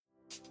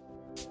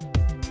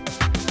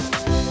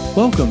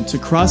Welcome to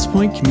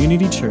Crosspoint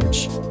Community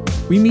Church.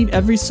 We meet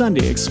every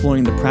Sunday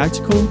exploring the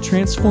practical,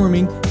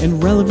 transforming,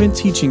 and relevant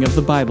teaching of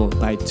the Bible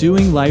by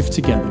doing life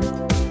together.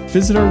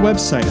 Visit our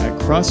website at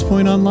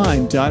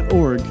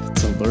crosspointonline.org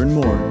to learn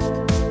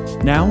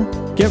more. Now,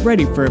 get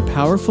ready for a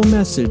powerful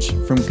message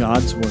from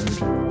God's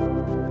Word.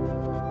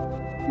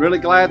 Really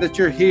glad that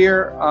you're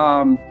here.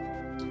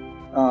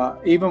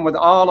 Even with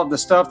all of the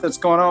stuff that's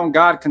going on,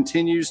 God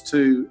continues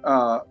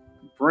to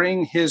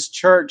bring His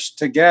church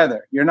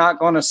together. You're not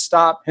going to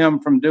stop Him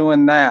from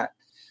doing that.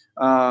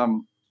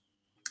 Not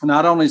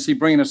only is He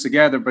bringing us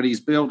together, but He's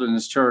building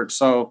His church.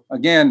 So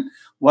again,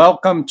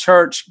 welcome,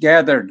 church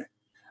gathered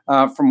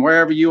from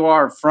wherever you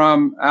are,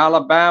 from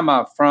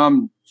Alabama,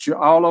 from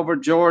all over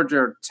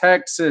Georgia,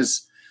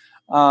 Texas,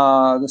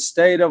 the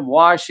state of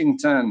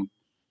Washington,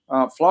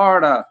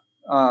 Florida,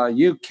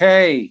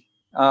 UK,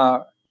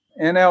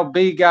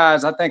 NLB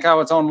guys. I think I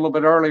was on a little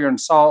bit earlier and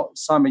saw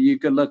some of you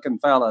good-looking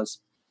fellas.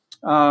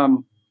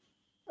 Doug,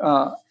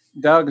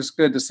 it's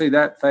good to see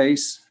that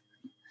face,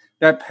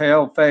 that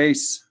pale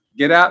face.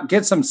 Get out,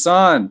 get some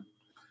sun.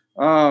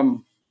 All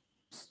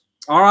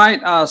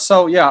right.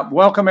 So yeah,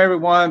 welcome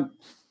everyone.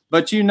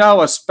 But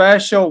a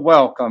special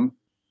welcome,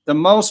 the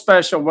most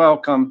special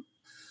welcome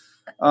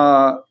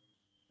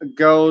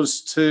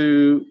goes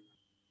to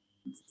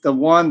the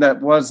one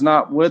that was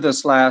not with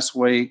us last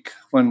week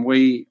when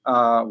we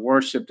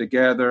worshiped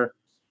together,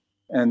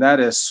 and that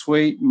is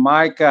sweet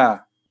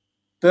Micah.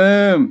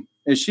 Boom.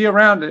 Is she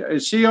around?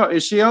 Is she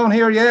on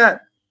here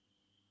yet?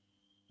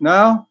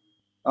 No?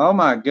 Oh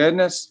my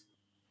goodness.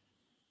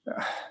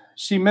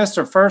 She missed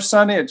her first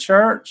Sunday at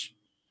church.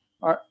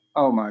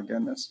 Oh my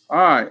goodness. All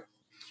right.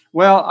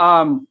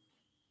 Well,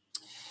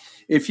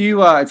 if you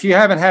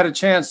haven't had a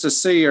chance to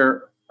see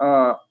her,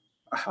 I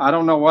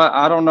don't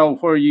know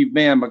where you've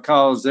been,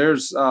 because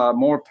there's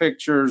more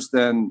pictures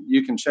than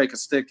you can shake a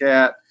stick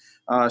at.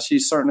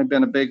 She's certainly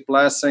been a big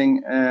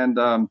blessing, and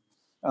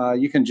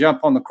you can jump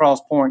on the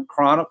Crosspoint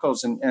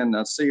Chronicles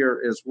and see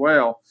her as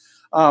well.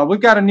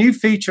 We've got a new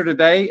feature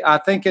today. I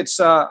think it's,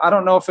 I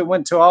don't know if it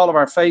went to all of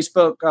our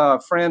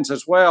Facebook friends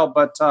as well,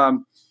 but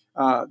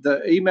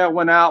the email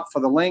went out for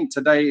the link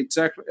today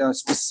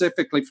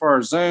specifically for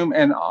our Zoom,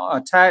 and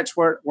attached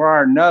were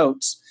our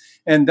notes.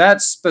 And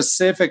that's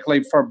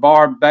specifically for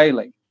Barb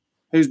Bailey,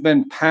 who's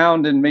been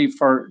pounding me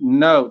for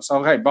notes.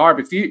 Okay,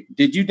 Barb,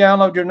 did you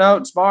download your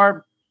notes,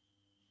 Barb?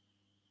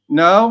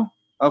 No?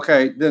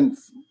 Okay, then,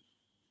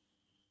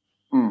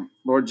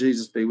 Lord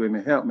Jesus, be with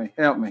me. Help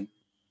me.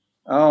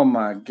 Oh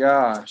my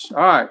gosh. All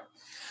right.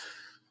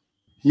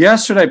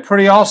 Yesterday,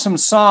 pretty awesome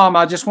psalm.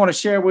 I just want to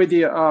share with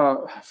you,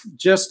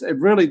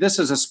 this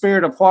is a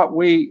spirit of what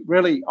we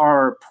really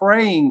are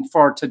praying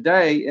for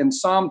today in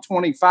Psalm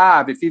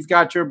 25. If you've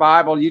got your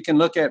Bible, you can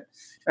look at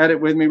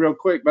it with me real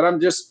quick. But I'm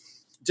just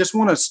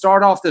want to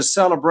start off this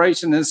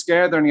celebration, this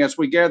gathering as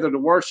we gather to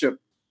worship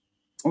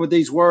with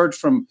these words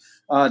from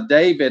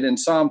David in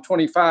Psalm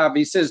 25.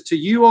 He says, "To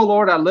you, O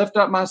Lord, I lift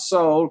up my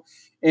soul.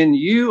 In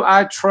you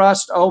I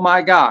trust, O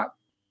my God.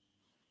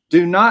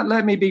 Do not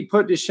let me be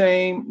put to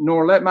shame,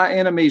 nor let my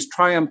enemies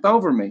triumph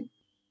over me.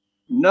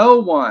 No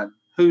one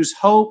whose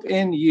hope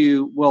in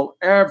you will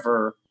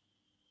ever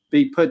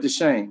be put to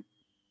shame."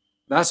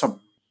 That's a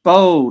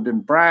bold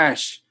and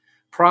brash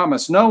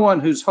promise. No one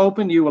whose hope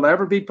in you will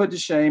ever be put to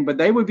shame, but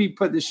they would be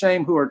put to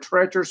shame who are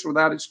treacherous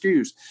without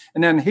excuse.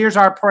 And then here's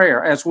our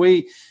prayer as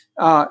we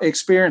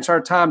experience our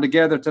time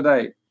together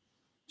today.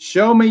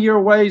 Show me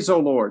your ways, O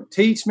Lord.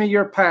 Teach me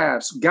your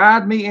paths.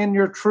 Guide me in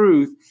your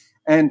truth,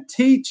 and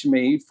teach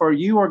me, for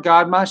you are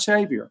God, my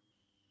Savior.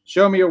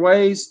 Show me your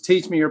ways,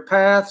 teach me your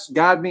paths,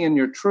 guide me in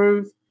your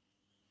truth.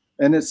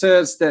 And it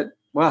says that,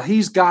 well,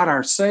 He's God,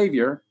 our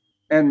Savior,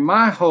 and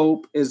my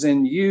hope is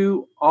in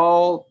you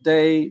all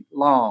day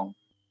long.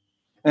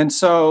 And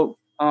so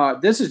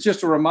this is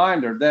just a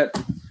reminder that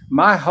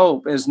my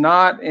hope is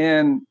not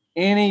in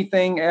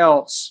anything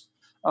else.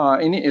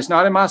 It's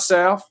not in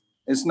myself.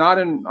 It's not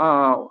in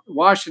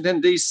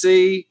Washington,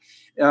 D.C.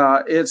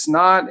 It's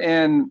not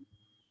in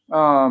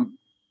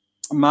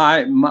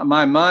my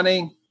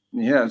money.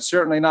 Yeah, it's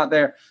certainly not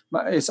there.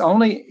 It's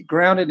only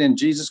grounded in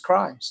Jesus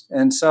Christ.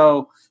 And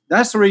so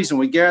that's the reason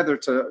we gather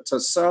to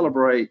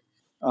celebrate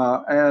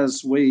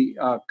as we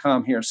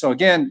come here. So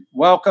again,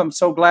 welcome.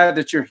 So glad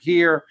that you're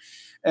here.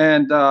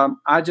 And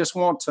I just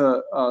want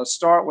to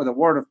start with a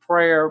word of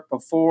prayer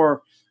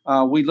before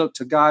we look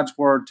to God's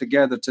word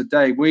together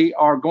today. We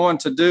are going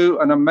to do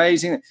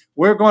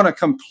we're going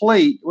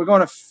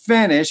to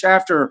finish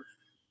after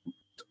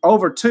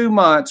over 2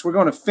 months, we're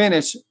going to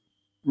finish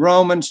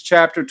Romans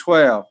chapter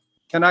 12.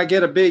 Can I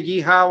get a big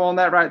yee-haw on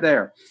that right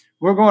there?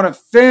 We're going to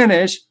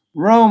finish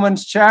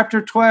Romans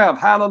chapter 12.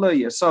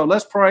 Hallelujah. So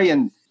let's pray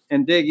and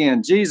dig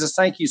in. Jesus,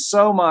 thank you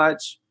so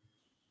much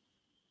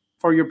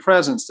for your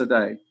presence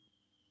today.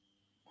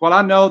 Well,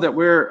 I know that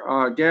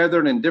we're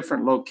gathered in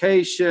different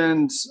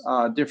locations,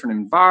 different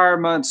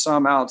environments,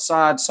 some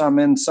outside, some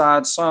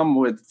inside, some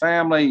with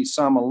family,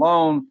 some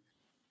alone.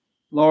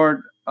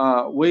 Lord,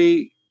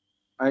 we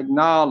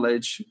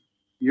acknowledge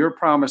your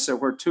promise that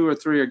where 2 or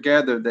 3 are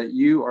gathered, that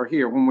you are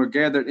here. When we're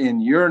gathered in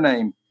your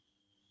name,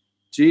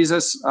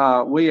 Jesus,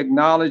 we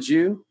acknowledge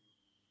you.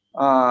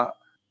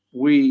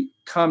 We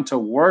come to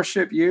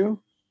worship you,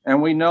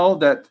 and we know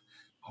that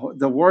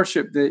the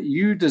worship that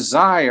you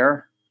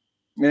desire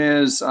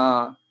is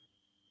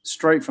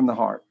straight from the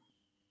heart,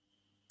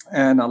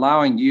 and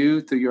allowing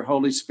you through your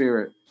Holy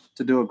Spirit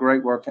to do a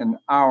great work in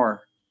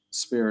our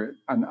spirit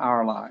and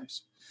our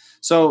lives.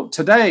 So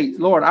today,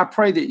 Lord, I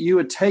pray that you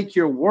would take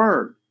your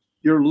word,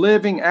 your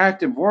living,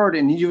 active word,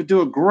 and you would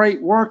do a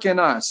great work in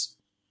us.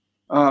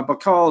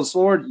 Because,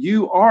 Lord,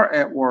 you are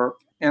at work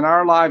in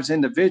our lives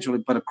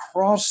individually, but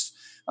across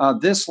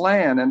this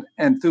land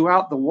and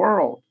throughout the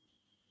world.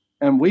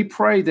 And we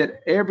pray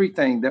that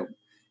everything that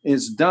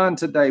is done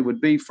today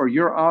would be for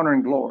your honor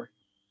and glory.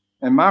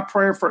 And my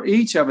prayer for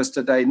each of us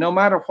today, no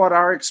matter what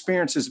our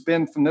experience has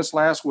been from this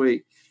last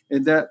week,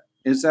 is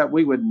that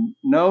we would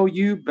know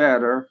you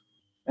better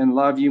and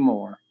love you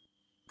more.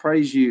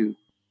 Praise you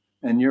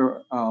and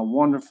your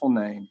wonderful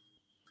name,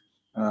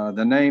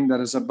 the name that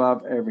is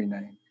above every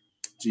name,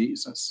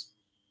 Jesus.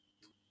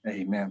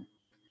 Amen.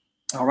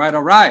 All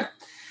right.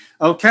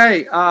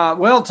 Okay.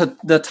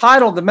 The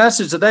title of the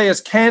message today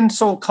is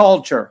Cancel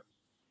Culture.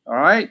 All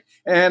right.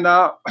 And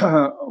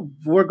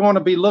we're going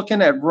to be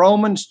looking at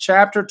Romans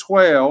chapter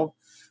 12,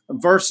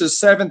 verses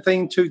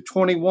 17 to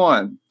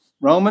 21.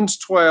 Romans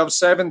 12,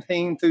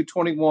 17 through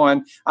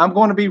 21. I'm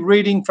going to be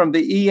reading from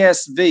the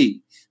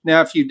ESV.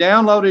 Now, if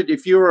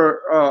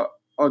you're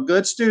a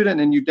good student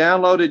and you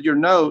downloaded your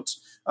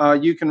notes,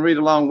 you can read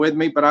along with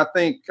me. But I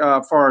think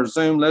for our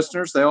Zoom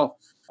listeners, they'll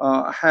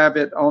have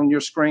it on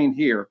your screen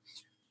here.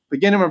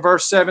 Beginning with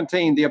verse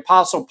 17, the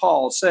Apostle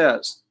Paul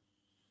says,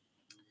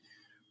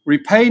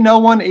 "Repay no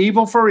one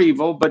evil for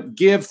evil, but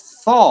give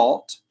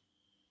thought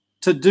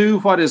to do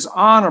what is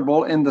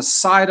honorable in the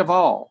sight of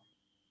all.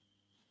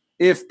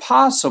 If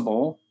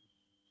possible,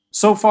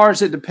 so far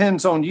as it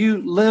depends on you,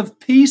 live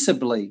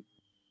peaceably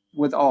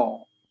with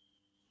all.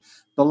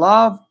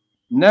 Beloved,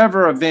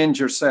 never avenge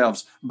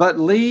yourselves, but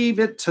leave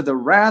it to the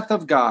wrath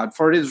of God,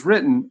 for it is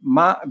written,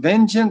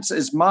 vengeance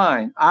is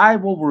mine, I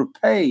will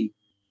repay,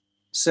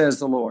 says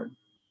the Lord.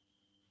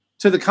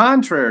 To the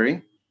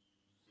contrary,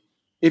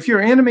 if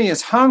your enemy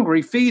is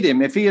hungry, feed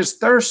him. If he is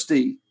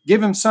thirsty,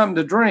 give him something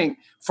to drink,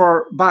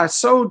 for by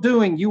so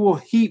doing you will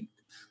heap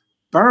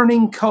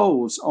burning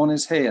coals on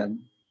his head.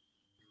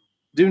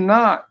 Do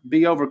not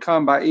be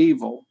overcome by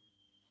evil,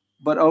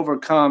 but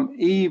overcome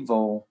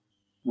evil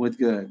with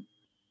good."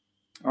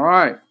 All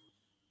right.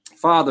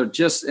 Father,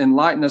 just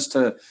enlighten us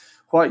to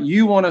what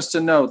you want us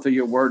to know through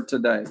your word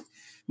today.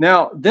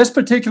 Now, this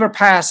particular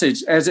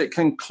passage, as it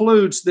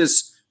concludes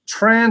this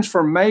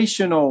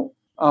transformational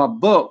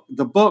book,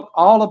 the book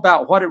all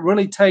about what it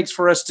really takes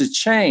for us to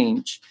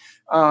change,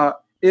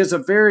 is a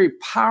very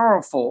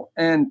powerful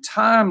and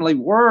timely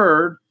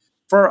word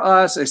for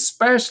us,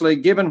 especially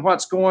given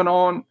what's going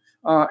on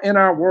in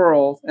our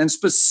world, and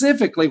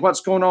specifically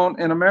what's going on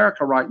in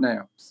America right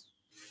now.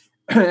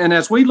 And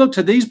as we look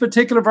to these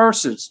particular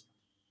verses,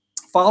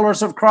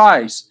 followers of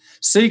Christ,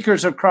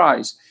 seekers of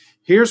Christ,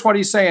 here's what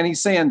he's saying.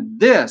 He's saying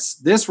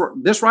this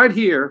right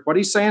here, what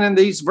he's saying in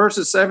these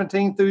verses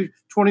 17 through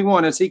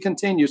 21 as he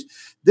continues,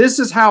 this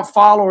is how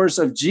followers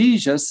of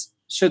Jesus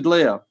should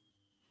live.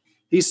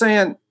 He's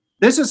saying,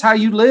 this is how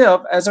you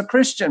live as a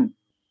Christian.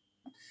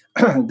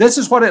 This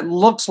is what it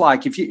looks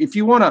like. If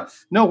you want to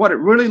know what it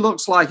really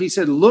looks like, he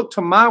said, look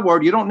to my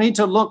word. You don't need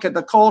to look at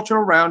the culture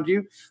around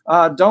you.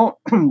 You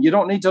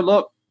don't need to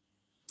look,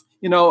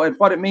 at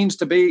what it means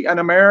to be an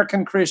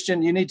American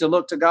Christian. You need to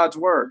look to God's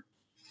word.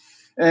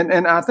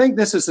 And I think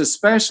this is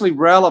especially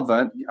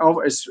relevant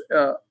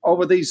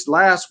over these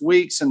last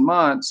weeks and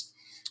months,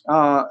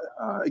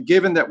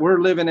 given that we're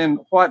living in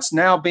what's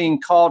now being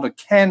called a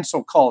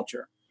cancel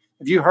culture.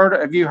 Have you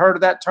heard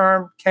of that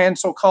term,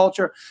 cancel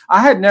culture?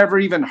 I had never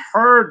even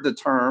heard the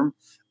term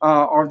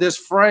or this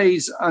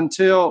phrase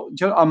until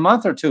a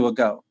month or two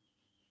ago.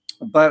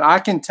 But I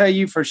can tell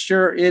you for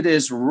sure it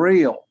is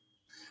real.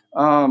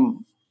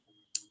 And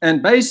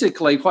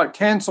basically what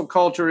cancel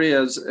culture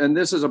is, and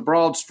this is a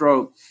broad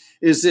stroke,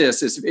 is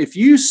this. Is if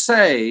you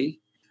say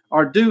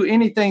or do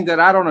anything that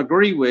I don't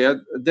agree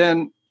with,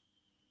 then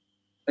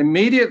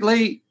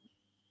immediately,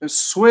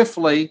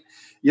 swiftly,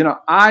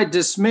 I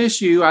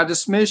dismiss you. I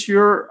dismiss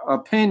your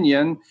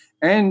opinion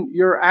and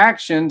your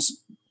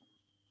actions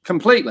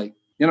completely.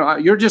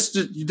 You're just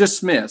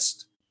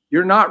dismissed.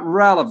 You're not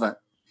relevant.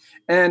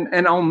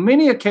 And on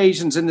many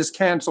occasions in this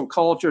cancel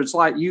culture, it's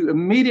like you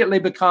immediately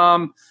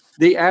become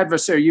the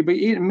adversary. You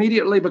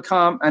immediately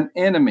become an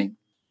enemy.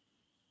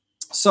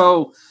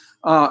 So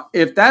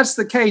if that's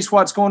the case,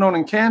 what's going on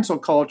in cancel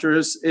culture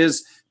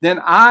is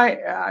then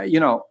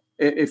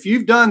if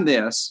you've done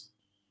this,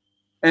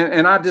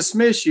 and I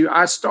dismiss you,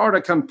 I start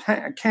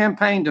a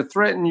campaign to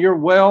threaten your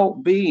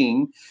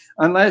well-being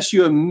unless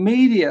you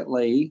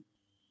immediately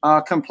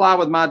comply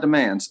with my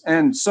demands.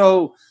 And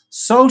so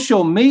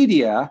social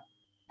media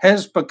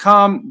has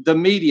become the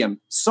medium.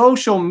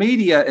 Social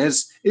media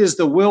is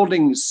the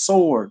wielding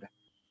sword.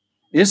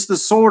 It's the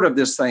sword of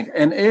this thing,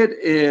 and it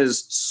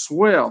is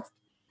swift.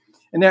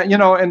 And that,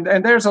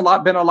 and there's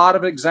been a lot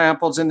of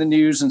examples in the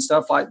news and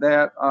stuff like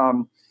that.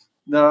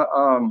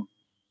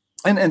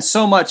 And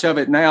so much of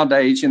it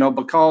nowadays,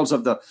 because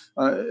of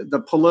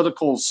the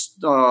political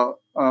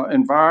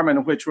environment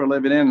in which we're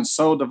living in, and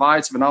so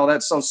divisive and all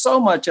that. So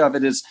much of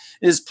it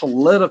is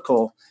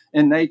political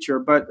in nature,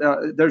 but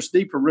there's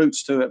deeper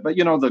roots to it. But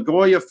the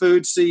Goya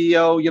Food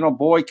CEO,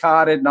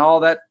 boycotted and all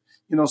that,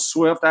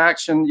 swift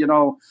action,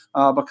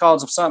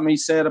 because of something he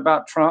said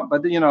about Trump.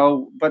 But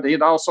but he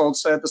also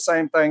said the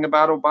same thing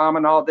about Obama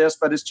and all this.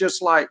 But it's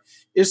just like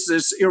it's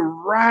this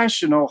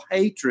irrational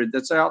hatred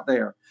that's out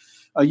there.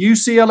 A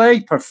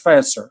UCLA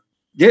professor,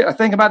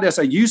 think about this,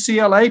 a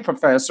UCLA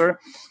professor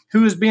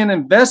who is being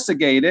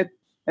investigated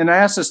and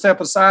asked to step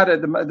aside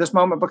at this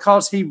moment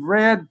because he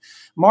read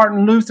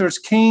Martin Luther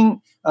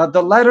King,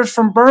 the letters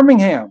from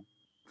Birmingham.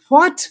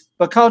 What?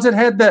 Because it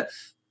had the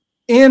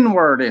N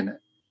word in it.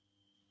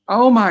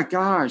 Oh my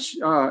gosh.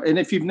 And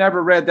if you've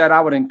never read that,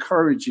 I would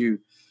encourage you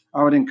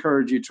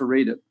to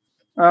read it.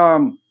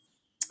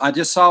 I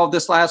just saw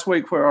this last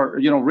week where,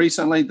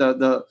 recently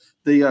the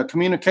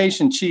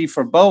communication chief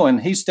for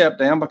Boeing, he stepped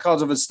down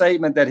because of a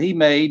statement that he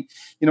made,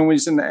 when he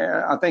was in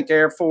the, I think,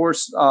 Air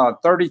Force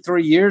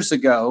 33 years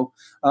ago,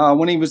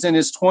 when he was in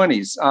his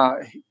 20s.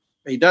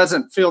 He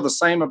doesn't feel the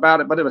same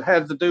about it, but it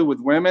had to do with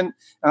women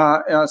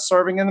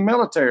serving in the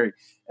military.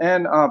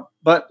 And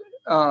but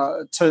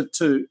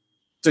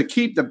to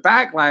keep the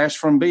backlash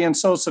from being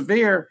so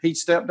severe, he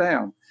stepped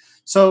down.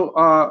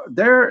 So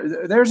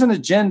there's an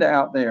agenda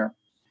out there.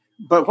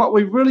 But what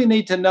we really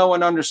need to know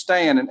and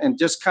understand and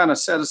just kind of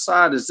set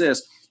aside is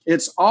this.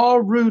 It's all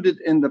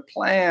rooted in the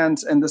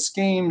plans and the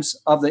schemes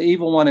of the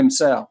evil one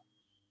himself.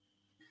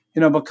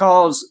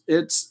 Because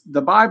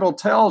the Bible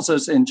tells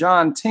us in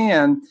John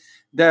 10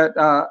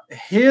 that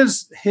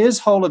his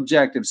whole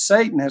objective,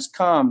 Satan has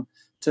come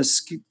to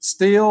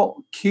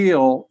steal,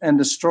 kill, and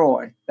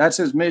destroy. That's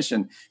his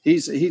mission.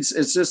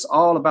 It's just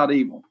all about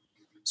evil.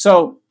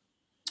 So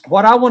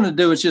what I want to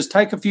do is just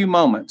take a few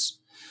moments,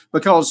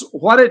 because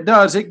what it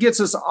does, it gets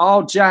us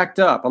all jacked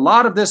up. A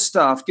lot of this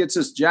stuff gets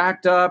us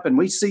jacked up, and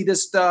we see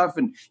this stuff,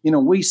 and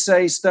we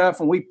say stuff,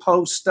 and we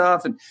post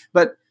stuff,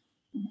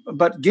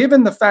 but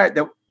given the fact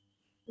that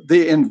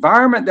the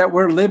environment that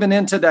we're living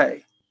in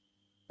today,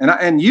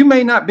 and you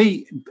may not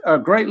be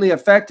greatly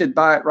affected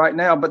by it right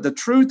now, but the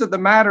truth of the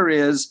matter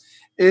is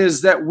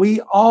that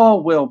we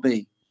all will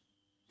be.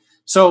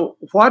 So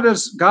what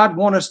does God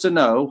want us to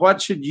know?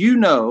 What should you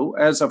know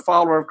as a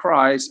follower of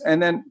Christ?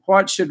 And then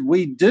what should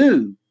we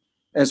do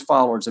as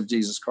followers of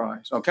Jesus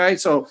Christ? Okay,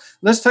 so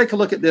let's take a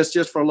look at this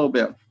just for a little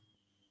bit.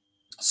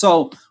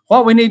 So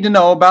what we need to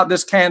know about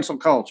this cancel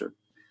culture.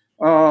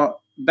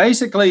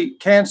 Basically,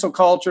 cancel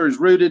culture is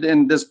rooted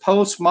in this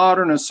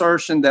postmodern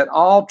assertion that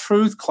all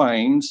truth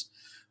claims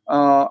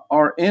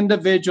are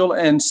individual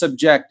and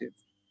subjective.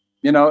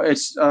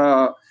 It's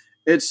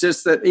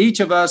just that each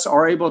of us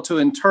are able to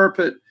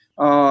interpret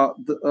our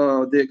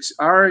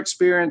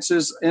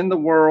experiences in the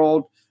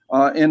world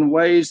in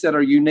ways that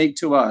are unique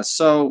to us.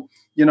 So,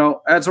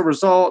 as a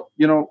result,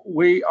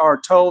 we are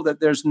told that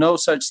there's no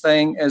such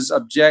thing as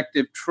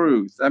objective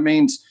truth. That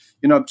means,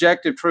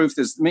 objective truth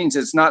means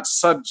it's not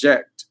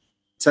subject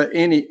to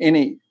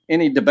any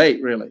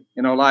debate, really.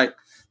 Like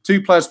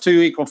 2 +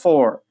 2 =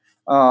 4,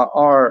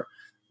 or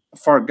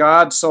for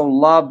God so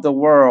loved the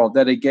world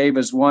that he gave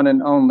his one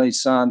and only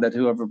Son, that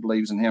whoever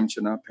believes in him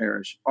should not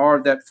perish,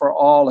 or that for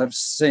all have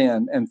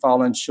sinned and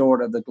fallen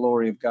short of the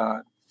glory of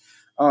God.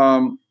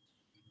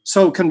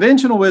 So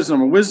conventional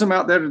wisdom, or wisdom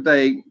out there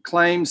today,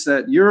 claims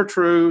that your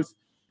truth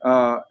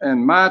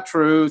and my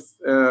truth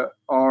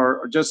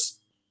are just,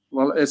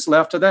 it's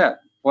left to that.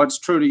 What's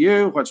true to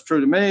you, what's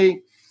true to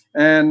me.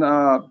 And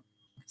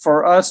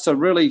for us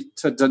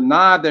to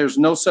deny there's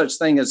no such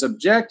thing as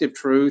objective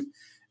truth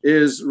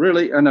is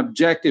really an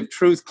objective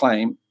truth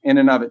claim in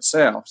and of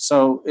itself.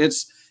 So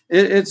it's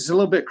a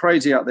little bit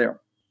crazy out there.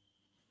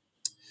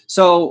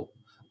 So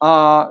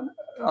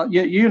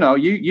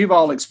you've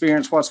all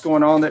experienced what's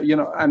going on there,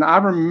 and I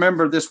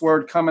remember this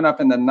word coming up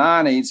in the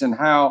 90s and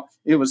how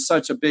it was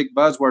such a big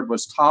buzzword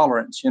was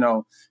tolerance,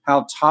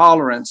 how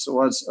tolerance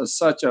was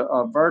such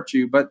a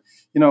virtue. But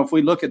if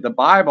we look at the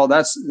Bible,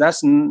 that's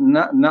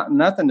not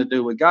nothing to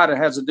do with God. It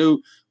has to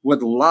do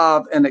with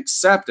love and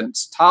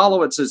acceptance.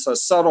 Tolerance is a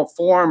subtle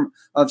form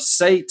of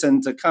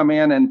Satan to come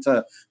in and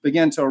to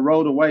begin to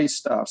erode away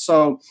stuff.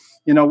 So,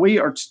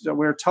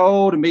 we're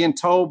told and being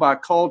told by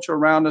culture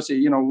around us,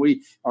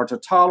 we are to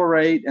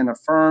tolerate and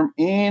affirm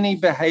any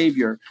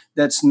behavior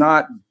that's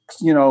not,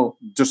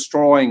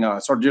 destroying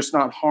us or just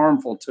not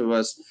harmful to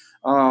us.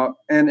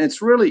 And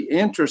it's really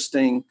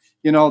interesting,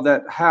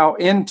 that how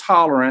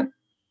intolerant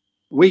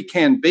we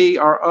can be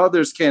or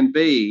others can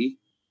be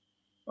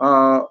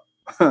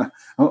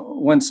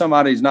when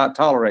somebody's not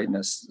tolerating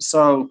us.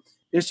 So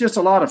it's just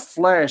a lot of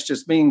flesh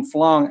just being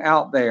flung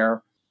out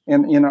there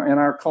in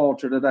our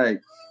culture today.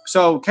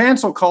 So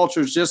cancel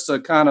culture is just a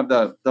kind of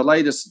the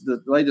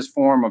latest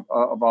form of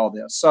all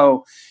this.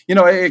 So,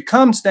 it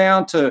comes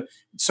down to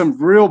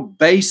some real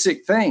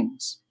basic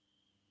things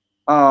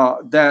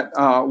that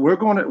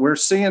we're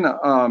seeing,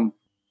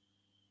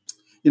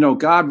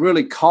 God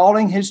really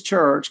calling his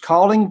church,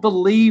 calling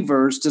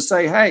believers to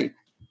say, hey,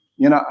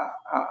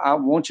 I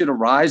want you to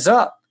rise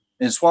up.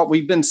 It's what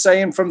we've been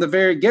saying from the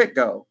very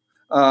get-go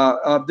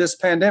of this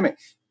pandemic.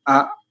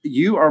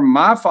 You are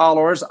my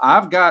followers.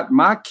 I've got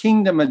my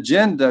kingdom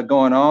agenda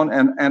going on,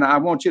 and I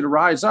want you to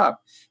rise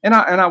up. And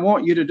I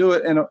want you to do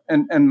it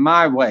in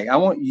my way. I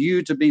want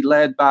you to be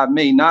led by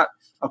me, not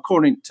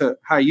according to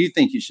how you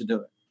think you should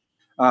do it.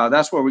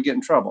 That's where we get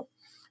in trouble.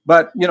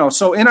 But,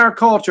 so in our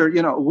culture,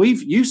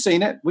 you've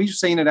seen it. We've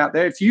seen it out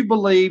there. If you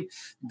believe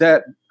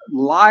that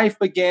life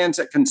begins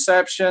at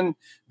conception,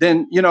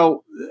 then,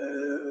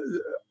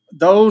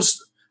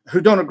 those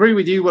who don't agree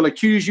with you will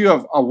accuse you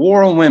of a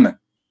war on women,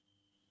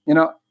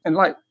 and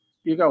like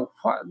you go,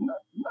 what?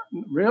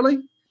 Really?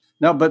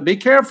 No, but be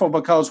careful,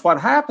 because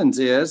what happens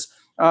is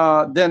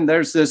then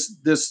there's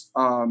this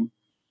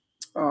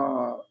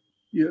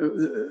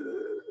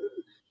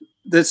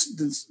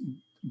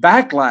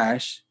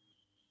backlash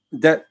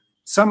that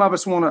some of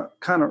us want to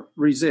kind of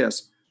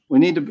resist. We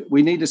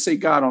need to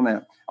seek God on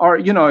that. Or,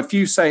 if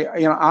you say,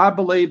 I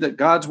believe that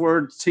God's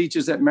word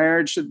teaches that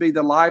marriage should be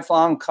the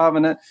lifelong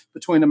covenant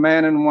between a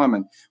man and a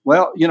woman.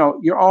 Well,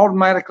 you're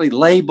automatically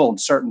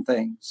labeled certain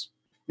things.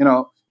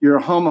 You're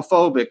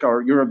homophobic,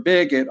 or you're a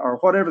bigot, or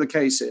whatever the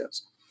case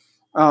is.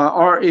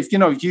 Or if,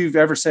 you've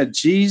ever said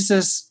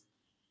Jesus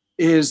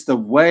is the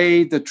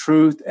way, the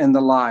truth, and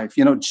the life.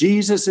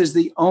 Jesus is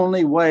the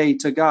only way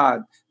to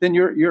God. Then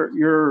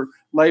you're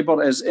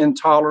labeled as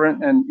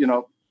intolerant and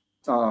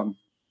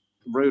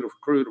rude or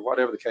crude or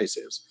whatever the case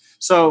is.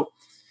 So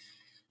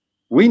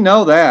we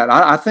know that.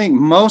 I think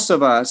most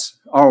of us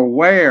are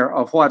aware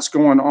of what's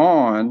going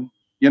on,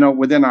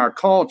 within our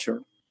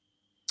culture.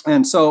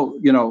 And so,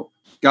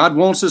 God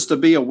wants us to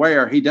be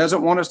aware. He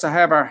doesn't want us to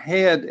have our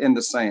head in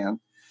the sand,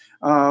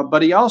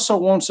 but he also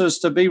wants us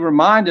to be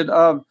reminded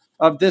of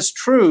this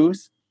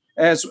truth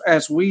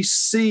as we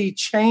see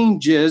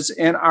changes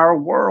in our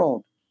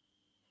world.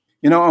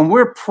 And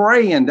we're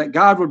praying that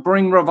God would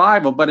bring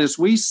revival. But as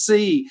we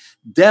see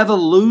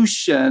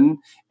devolution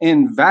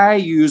in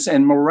values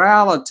and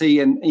morality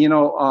and,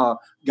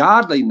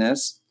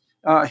 godliness,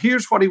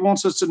 here's what he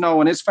wants us to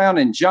know. And it's found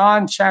in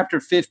John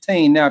chapter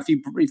 15. Now, if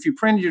you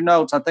printed your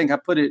notes, I think I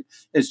put it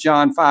as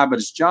John 5, but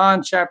it's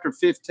John chapter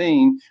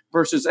 15,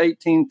 verses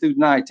 18 through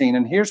 19.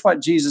 And here's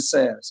what Jesus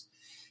says.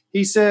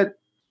 He said,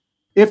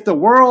 if the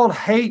world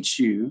hates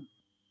you,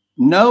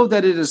 know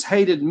that it has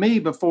hated me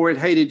before it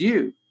hated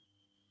you.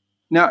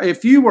 Now,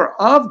 if you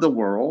were of the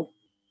world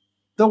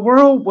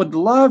would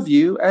love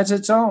you as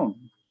its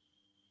own.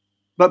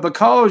 But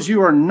because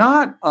you are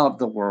not of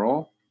the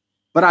world,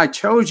 but I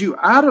chose you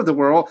out of the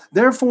world,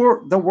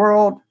 therefore the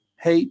world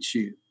hates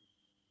you.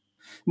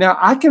 Now,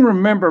 I can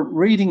remember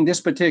reading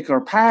this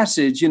particular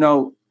passage,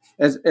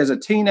 as a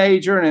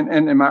teenager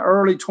and in my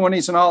early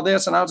 20s and all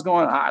this, and I was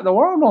going, the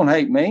world don't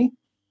hate me.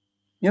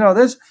 I'm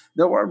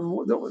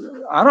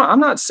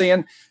not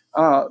seeing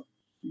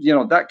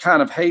that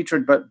kind of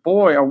hatred, but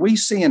boy, are we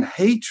seeing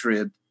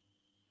hatred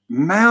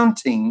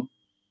mounting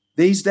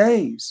these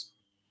days,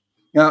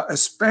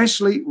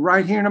 especially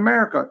right here in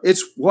America.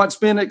 It's what's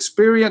been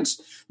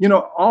experienced,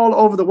 all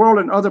over the world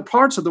and other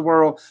parts of the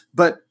world,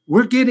 but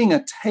we're getting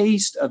a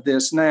taste of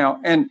this now.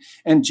 And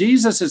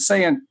Jesus is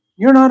saying,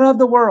 you're not of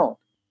the world.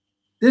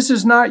 This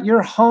is not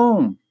your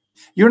home.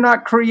 You're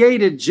not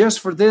created just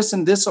for this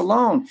and this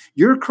alone.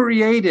 You're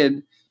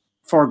created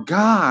for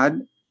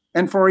God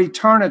and for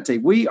eternity.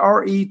 We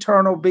are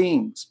eternal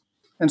beings.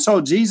 And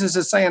so Jesus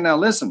is saying, now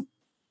listen,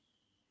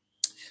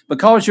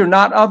 because you're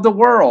not of the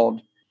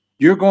world,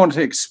 you're going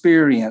to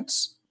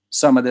experience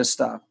some of this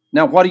stuff.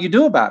 Now, what do you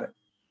do about it?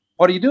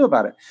 What do you do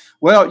about it?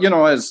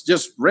 Well, as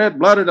just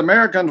red-blooded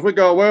Americans, we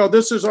go, well,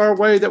 this is our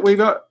way that we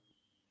got.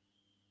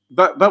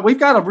 But we've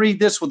got to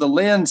read this with the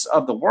lens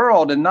of the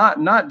world and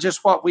not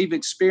just what we've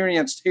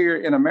experienced here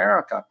in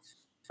America.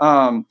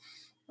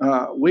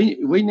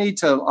 We need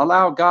to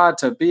allow God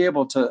to be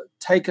able to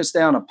take us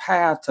down a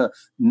path to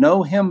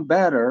know him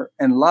better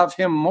and love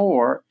him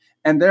more,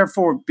 and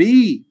therefore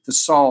be the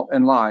salt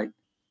and light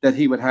that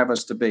he would have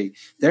us to be.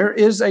 There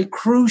is a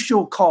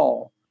crucial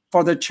call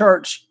for the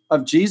church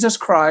of Jesus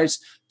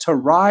Christ to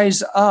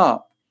rise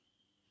up.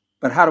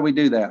 But how do we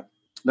do that?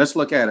 Let's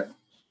look at it.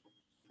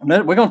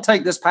 We're going to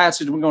take this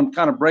passage, we're going to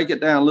kind of break it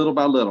down little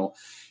by little.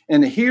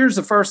 And here's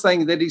the first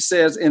thing that he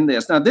says in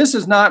this. Now, this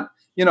is not,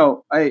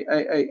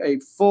 a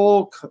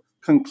full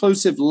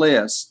conclusive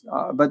list,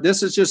 but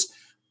this is just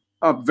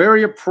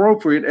very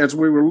appropriate as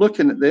we were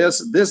looking at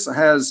this. This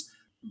has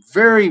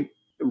very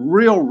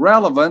real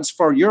relevance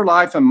for your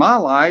life and my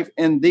life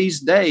in these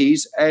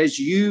days as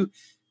you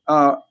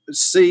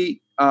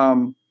see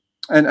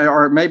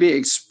or maybe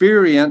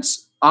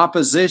experience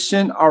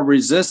opposition or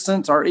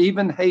resistance or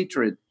even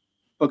hatred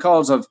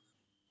because of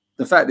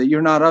the fact that you're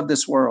not of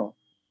this world,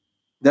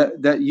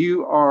 that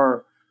you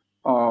are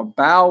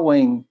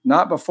bowing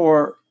not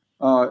before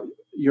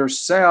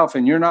yourself,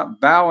 and you're not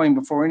bowing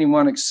before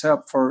anyone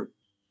except for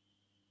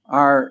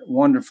our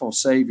wonderful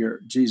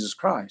Savior, Jesus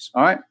Christ.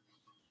 All right.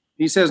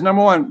 He says,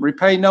 number one,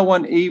 repay no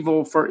one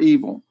evil for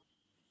evil.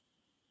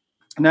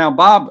 Now,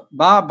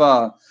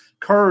 Bob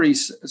Curry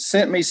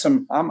sent me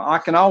some. I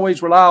can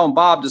always rely on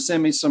Bob to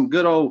send me some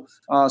good old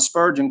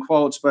Spurgeon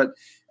quotes, but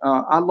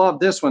I love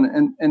this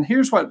one. And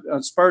here's what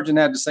Spurgeon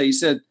had to say.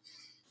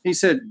 He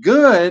said,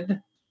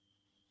 good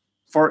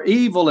for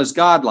evil is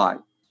godlike.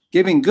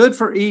 Giving good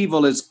for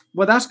evil is,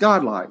 well, that's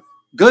godlike.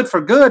 Good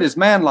for good is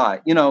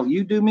manlike.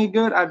 You do me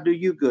good, I do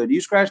you good. You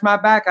scratch my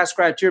back, I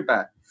scratch your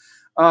back.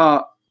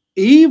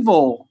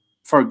 Evil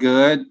for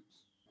good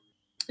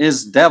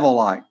is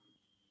devil-like.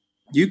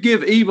 You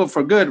give evil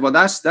for good. Well,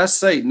 that's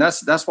Satan.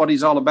 That's what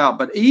he's all about.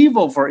 But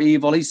evil for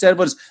evil, he said,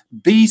 was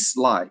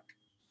beast-like.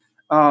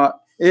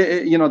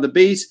 The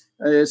beast,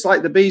 it's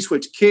like the beast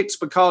which kicks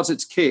because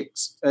is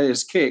kicked.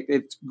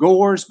 It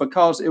gores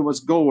because it was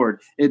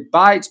gored. It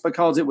bites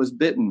because it was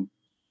bitten.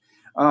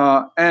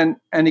 And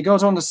he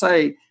goes on to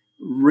say,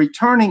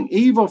 returning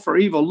evil for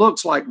evil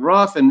looks like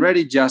rough and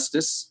ready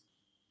justice.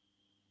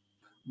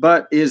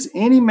 But is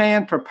any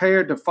man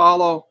prepared to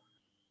follow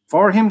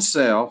for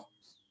himself,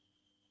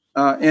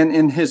 and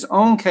in his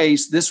own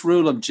case, this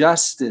rule of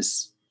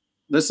justice?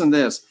 Listen to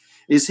this.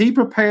 Is he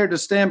prepared to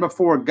stand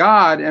before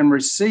God and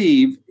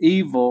receive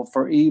evil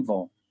for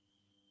evil?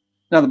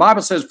 Now, the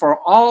Bible says,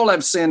 for all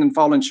have sinned and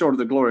fallen short of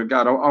the glory of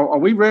God. Are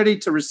we ready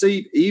to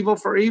receive evil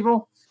for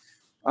evil?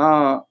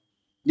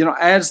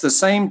 As the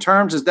same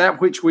terms as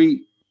that which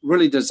we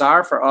really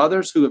desire for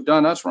others who have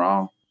done us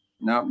wrong?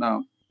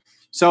 No.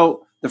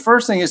 So the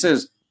first thing it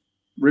says,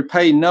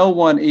 repay no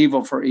one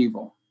evil for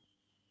evil.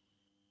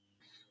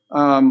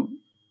 In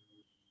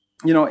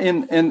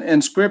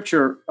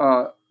Scripture,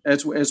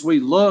 as we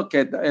look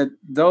at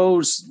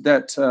those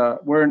that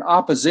were in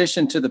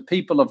opposition to the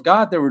people of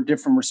God, there were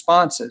different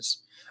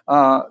responses.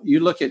 You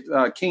look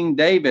at King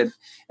David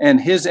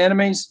and his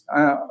enemies.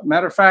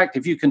 Matter of fact,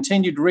 if you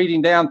continued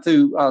reading down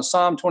through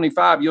Psalm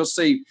 25, you'll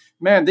see,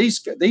 man, these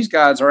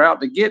guys are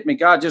out to get me.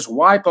 God, just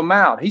wipe them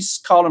out. He's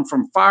calling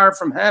from fire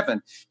from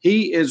heaven.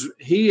 He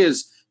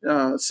is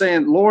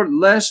saying, Lord,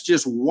 let's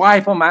just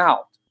wipe them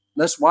out.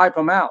 Let's wipe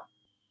them out.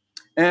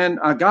 And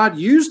God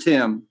used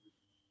him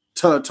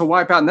to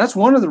wipe out. And that's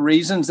one of the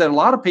reasons that a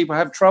lot of people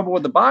have trouble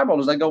with the Bible,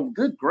 is they go,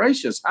 good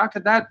gracious, how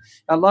could that,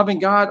 a loving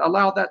God,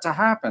 allow that to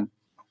happen?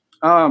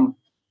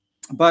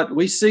 But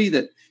we see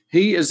that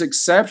he is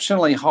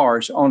exceptionally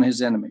harsh on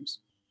his enemies.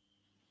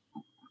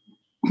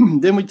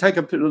 Then we take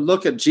a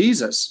look at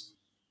Jesus.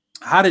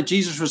 How did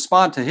Jesus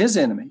respond to his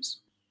enemies?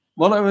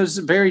 Well, it was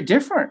very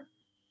different.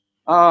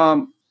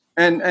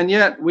 And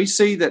yet we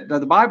see that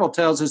the Bible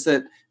tells us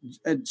that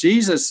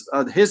Jesus,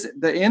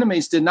 the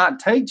enemies did not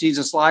take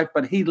Jesus' life,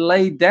 but he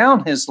laid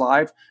down his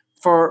life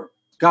for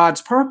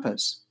God's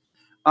purpose.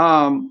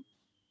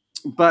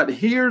 But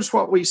here's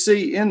what we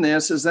see in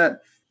this, is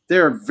that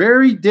there are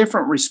very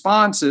different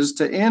responses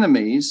to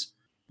enemies,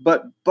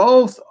 but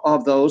both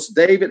of those,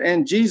 David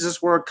and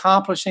Jesus, were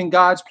accomplishing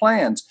God's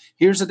plans.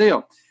 Here's the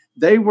deal.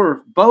 They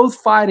were both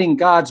fighting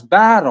God's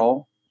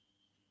battle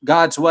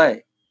God's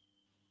way.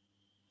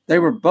 They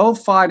were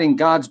both fighting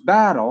God's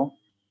battle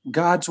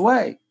God's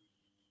way.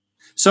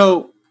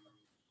 So,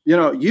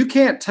 you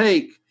can't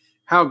take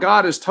how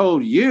God has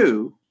told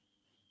you,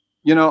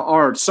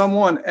 or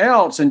someone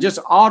else, and just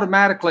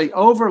automatically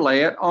overlay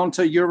it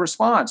onto your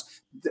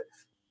response.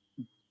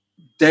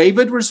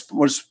 David was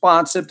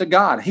responsive to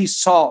God. He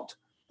sought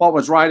what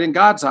was right in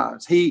God's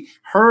eyes. He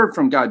heard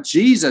from God.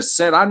 Jesus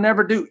said, I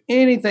never do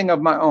anything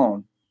of my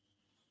own.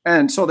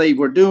 And so they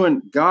were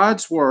doing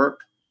God's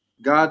work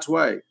God's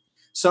way.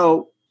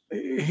 So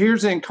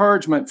here's the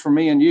encouragement for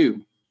me and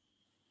you.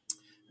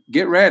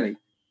 Get ready,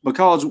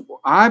 because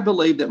I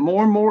believe that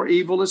more and more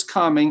evil is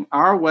coming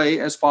our way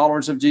as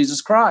followers of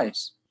Jesus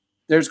Christ.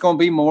 There's going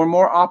to be more and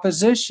more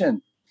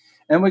opposition.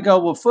 And we go,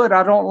 well, Foot,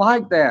 I don't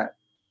like that.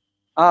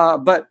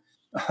 But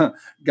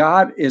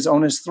God is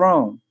on his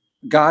throne.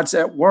 God's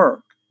at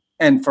work.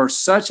 And for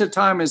such a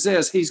time as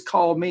this, he's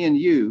called me and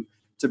you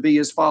to be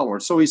his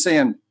followers. So he's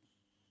saying,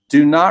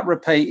 do not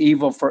repay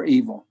evil for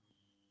evil.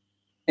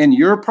 In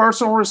your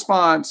personal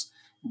response,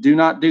 do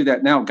not do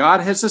that. Now,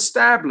 God has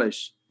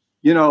established,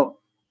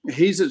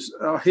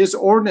 his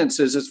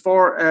ordinances, as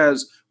far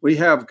as we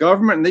have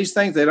government and these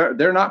things,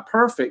 they're not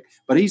perfect,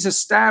 but he's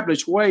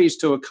established ways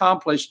to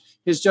accomplish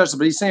his justice.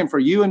 But he's saying, for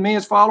you and me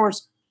as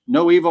followers,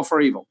 no evil for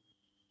evil.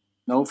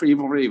 No for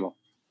evil for evil.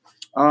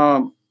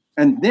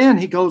 And then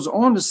he goes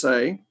on to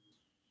say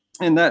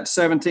in that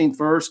 17th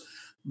verse,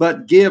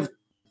 but give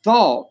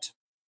thought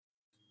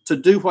to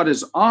do what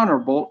is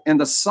honorable in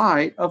the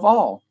sight of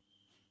all.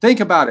 Think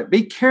about it.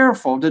 Be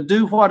careful to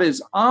do what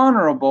is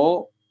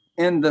honorable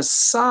in the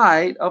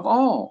sight of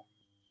all.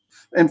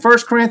 In 1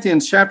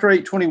 Corinthians chapter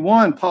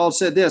 8:21, Paul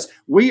said this,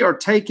 we are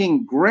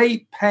taking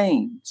great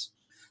pains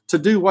to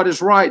do what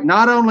is right,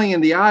 not only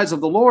in the eyes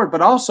of the Lord,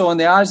 but also in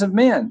the eyes of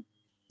men.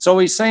 So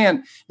he's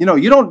saying, you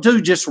don't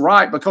do just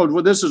right because,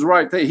 well, this is the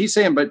right thing. He's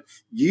saying, but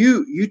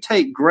you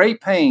take great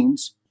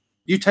pains.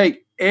 You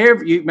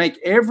make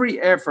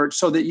every effort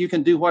so that you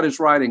can do what is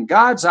right in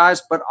God's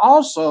eyes, but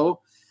also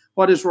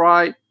what is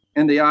right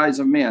in the eyes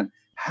of men.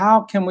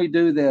 How can we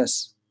do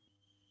this?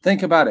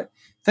 Think about it.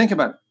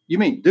 You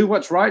mean do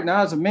what's right in the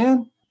eyes of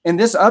men in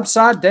this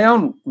upside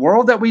down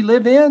world that we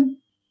live in?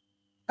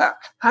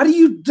 How do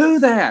you do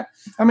that?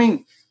 I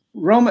mean,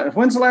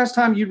 when's the last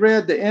time you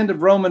read the end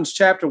of Romans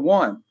chapter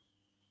 1?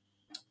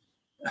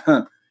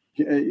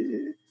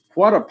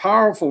 What a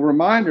powerful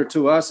reminder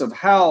to us of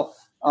how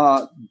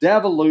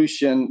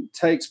devolution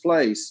takes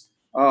place.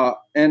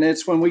 And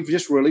it's when we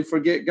just really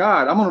forget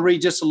God. I'm going to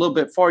read just a little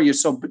bit for you.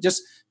 So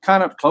just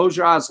kind of close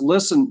your eyes.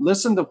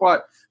 Listen to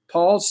what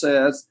Paul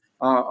says,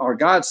 or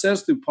God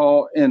says through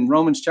Paul in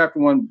Romans chapter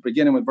 1,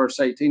 beginning with verse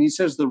 18. He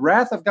says, the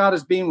wrath of God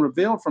is being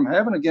revealed from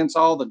heaven against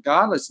all the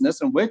godlessness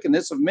and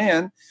wickedness of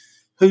men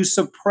who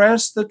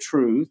suppress the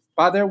truth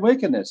by their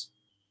wickedness.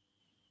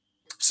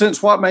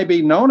 Since what may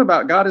be known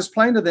about God is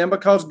plain to them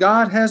because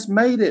God has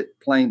made it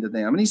plain to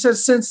them. And he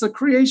says, since the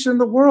creation of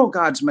the world,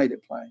 God's made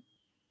it plain.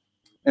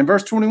 In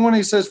verse 21,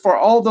 he says, for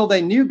although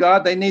they knew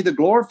God, they neither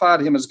glorified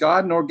him as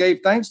God nor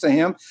gave thanks to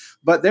him,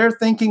 but their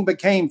thinking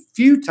became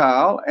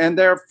futile and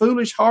their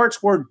foolish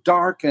hearts were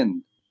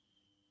darkened.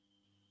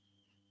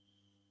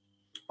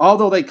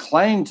 Although they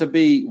claimed to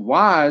be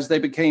wise, they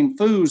became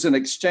fools and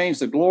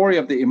exchanged the glory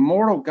of the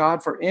immortal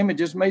God for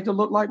images made to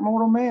look like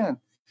mortal man.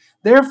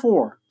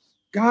 Therefore,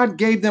 God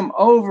gave them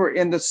over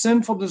in the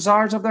sinful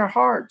desires of their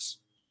hearts.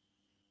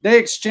 They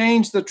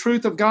exchanged the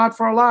truth of God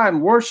for a lie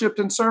and worshiped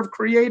and served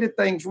created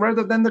things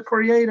rather than the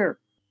Creator.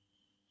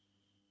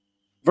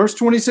 Verse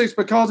 26,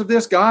 because of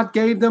this, God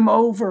gave them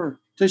over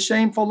to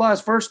shameful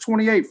lust. Verse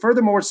 28,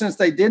 furthermore, since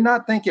they did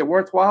not think it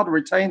worthwhile to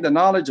retain the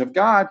knowledge of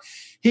God,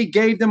 he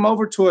gave them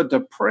over to a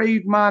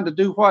depraved mind to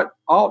do what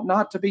ought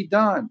not to be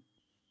done.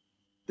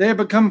 They have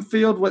become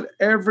filled with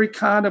every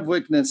kind of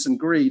wickedness and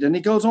greed. And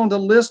he goes on to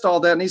list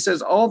all that. And he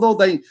says, although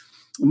they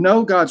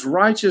know God's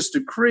righteous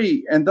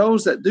decree and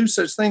those that do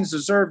such things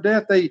deserve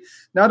death, they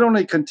not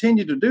only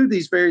continue to do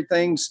these very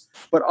things,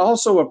 but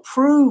also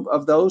approve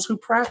of those who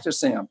practice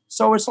them.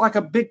 So it's like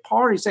a big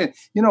party saying,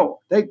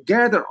 they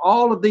gather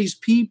all of these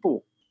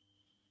people.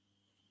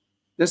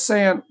 They're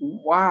saying,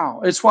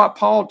 wow. It's what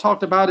Paul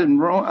talked about in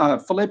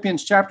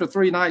Philippians chapter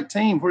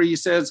 3:19, where he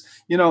says,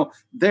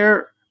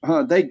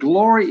 they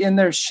glory in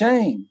their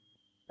shame.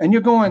 And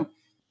you're going,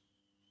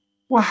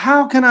 well,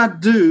 how can I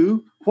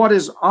do what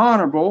is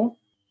honorable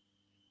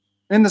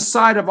in the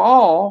sight of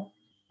all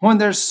when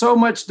there's so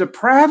much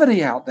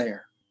depravity out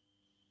there?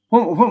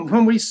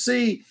 When we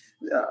see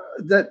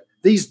that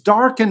these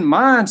darkened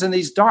minds and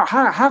these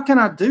how can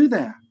I do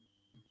that?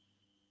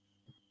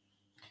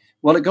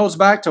 Well, it goes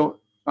back to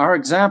our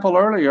example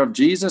earlier of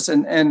Jesus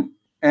and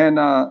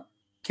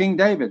King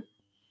David.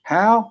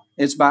 How?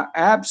 It's by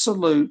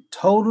absolute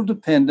total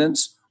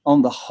dependence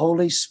on the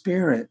Holy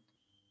Spirit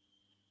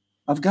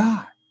of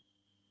God.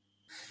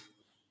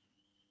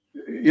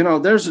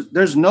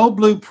 There's no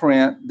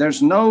blueprint.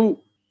 There's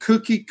no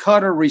cookie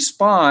cutter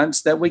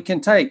response that we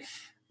can take.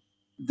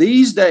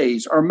 These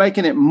days are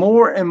making it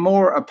more and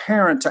more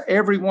apparent to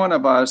every one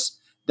of us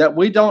that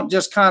we don't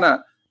just kind of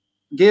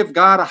give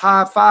God a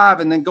high five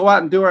and then go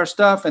out and do our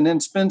stuff and then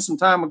spend some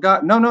time with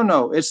God.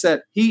 No. It's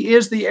that he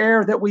is the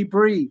air that we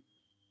breathe.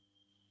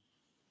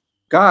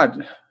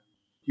 God,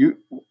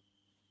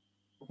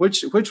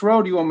 which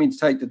road do you want me to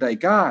take today?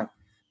 God,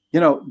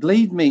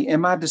 lead me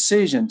in my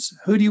decisions.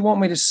 Who do you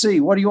want me to see?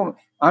 What do you want?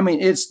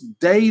 It's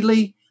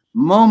daily,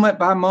 moment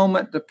by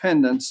moment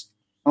dependence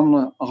on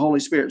the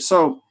Holy Spirit.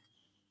 So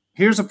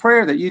here's a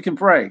prayer that you can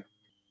pray.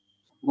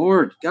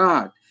 Lord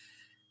God,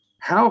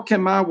 how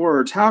can my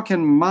words, how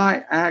can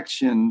my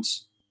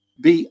actions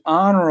be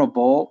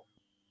honorable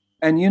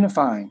and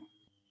unifying?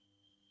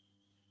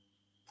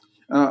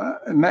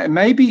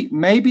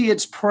 Maybe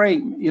it's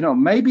praying,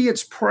 maybe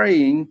it's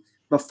praying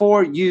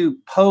before you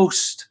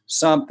post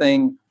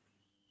something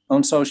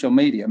on social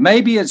media.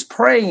 Maybe it's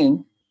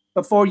praying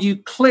before you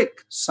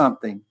click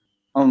something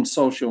on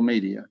social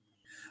media.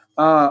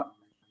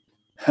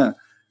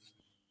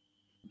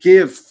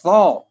 Give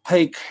thought,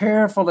 pay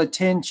careful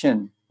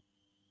attention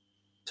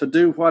to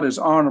do what is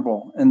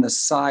honorable in the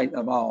sight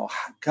of all.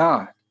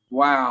 God,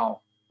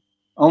 wow.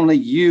 Only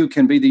you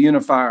can be the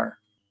unifier.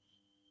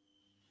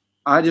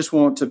 I just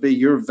want to be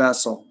your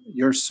vessel,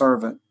 your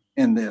servant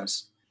in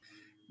this.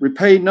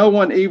 Repay no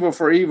one evil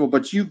for evil,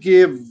 but you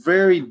give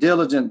very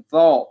diligent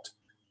thought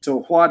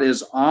to what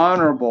is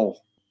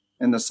honorable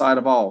in the sight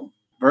of all.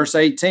 Verse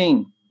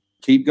 18,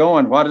 keep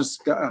going.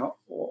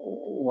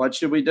 What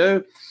should we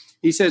do?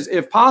 He says,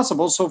 if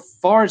possible, so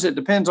far as it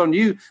depends on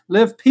you,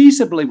 live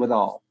peaceably with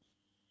all.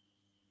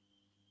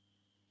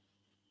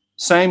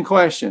 Same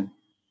question.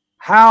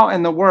 How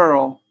in the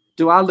world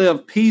do I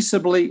live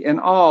peaceably in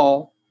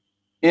all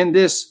in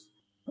this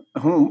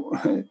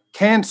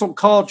cancel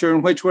culture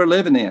in which we're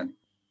living in?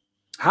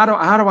 How do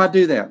I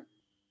do that?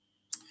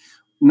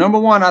 Number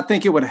one, I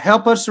think it would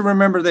help us to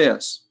remember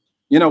this.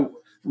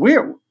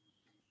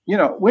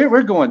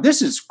 we're going,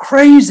 this is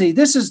crazy.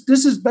 This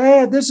is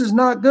bad. This is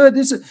not good.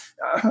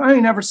 I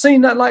ain't never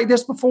seen nothing like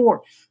this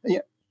before.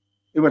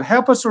 It would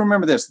help us to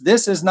remember this.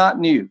 This is not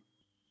new.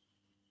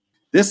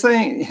 This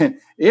thing,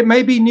 it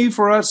may be new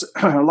for us,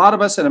 a lot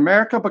of us in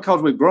America,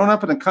 because we've grown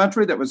up in a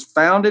country that was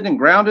founded and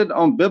grounded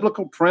on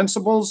biblical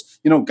principles,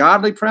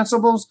 godly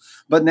principles,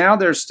 but now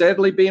they're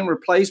steadily being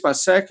replaced by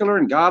secular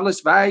and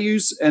godless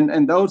values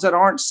and those that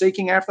aren't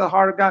seeking after the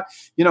heart of God.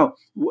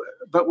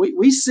 But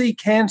we see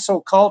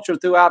cancel culture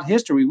throughout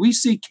history. We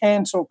see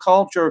cancel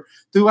culture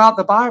throughout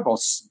the Bible.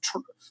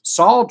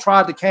 Saul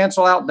tried to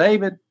cancel out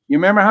David. You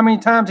remember how many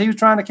times he was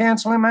trying to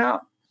cancel him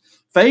out?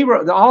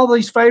 Pharaoh, all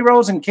these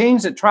pharaohs and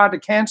kings that tried to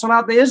cancel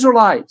out the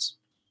Israelites.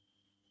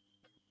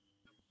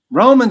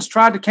 Romans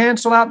tried to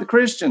cancel out the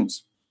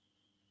Christians.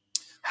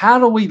 How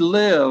do we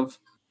live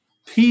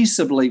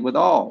peaceably with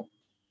all?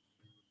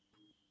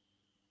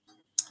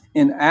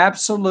 In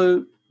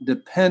absolute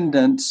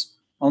dependence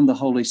on the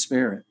Holy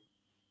Spirit.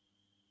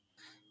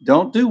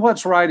 Don't do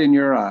what's right in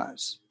your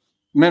eyes.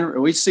 Remember,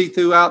 we see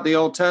throughout the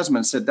Old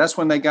Testament said that's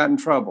when they got in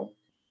trouble.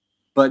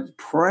 But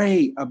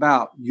pray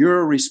about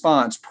your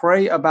response.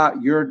 Pray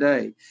about your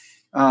day.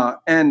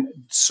 And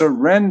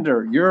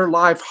surrender your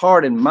life,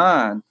 heart, and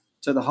mind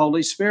to the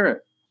Holy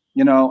Spirit.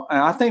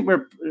 I think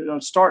we're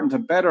starting to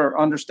better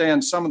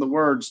understand some of the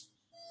words,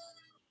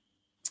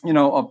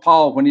 of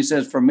Paul when he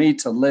says, for me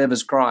to live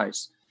is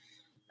Christ.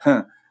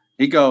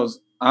 He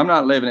goes, I'm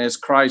not living as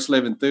Christ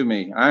living through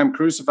me. I am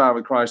crucified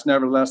with Christ.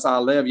 Nevertheless, I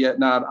live, yet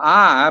not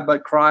I,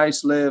 but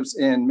Christ lives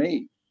in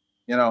me.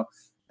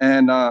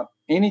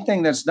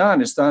 Anything that's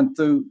done is done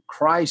through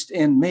Christ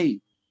in me.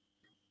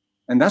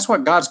 And that's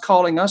what God's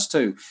calling us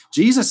to.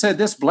 Jesus said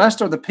this,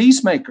 blessed are the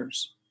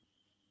peacemakers.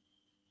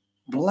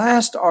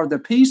 Blessed are the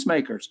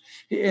peacemakers.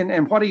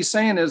 And what he's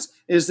saying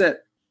is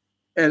that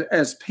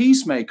as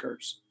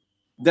peacemakers,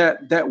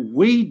 that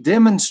we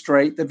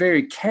demonstrate the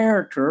very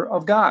character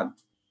of God.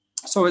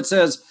 So it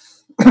says,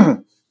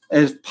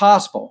 as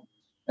possible,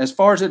 as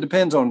far as it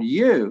depends on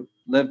you,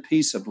 live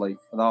peaceably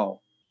with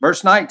all.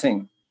 Verse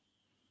 19.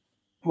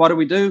 What do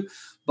we do?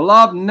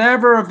 Beloved,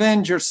 never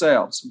avenge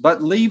yourselves,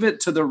 but leave it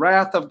to the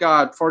wrath of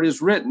God, for it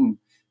is written,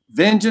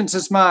 vengeance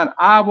is mine,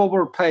 I will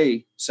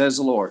repay, says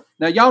the Lord.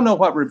 Now, y'all know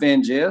what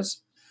revenge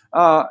is.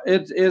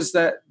 It is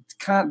that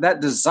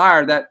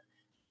desire, that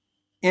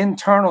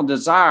internal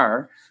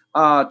desire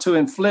to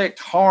inflict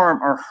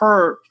harm or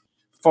hurt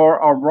for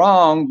a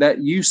wrong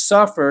that you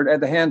suffered at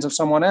the hands of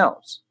someone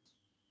else.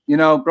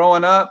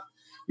 Growing up,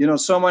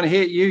 someone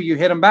hit you, you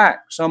hit them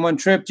back. Someone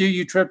tripped you,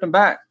 you tripped them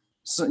back.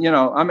 So,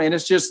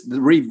 it's just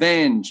the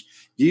revenge.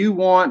 You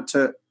want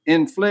to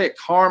inflict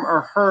harm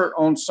or hurt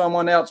on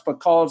someone else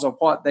because of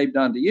what they've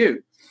done to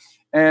you.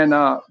 And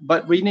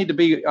but we need to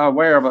be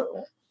aware of it.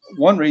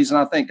 One reason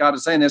I think God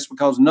is saying this,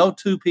 because no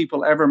two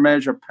people ever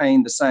measure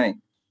pain the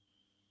same.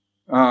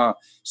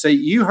 Say,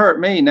 you hurt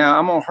me, now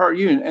I'm going to hurt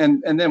you.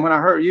 And then when I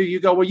hurt you, you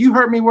go, well, you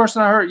hurt me worse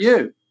than I hurt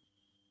you.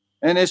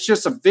 And it's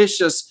just a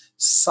vicious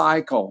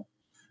cycle.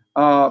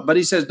 But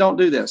he says, don't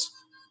do this.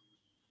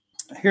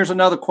 Here's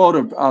another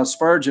quote of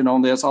Spurgeon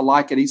on this. I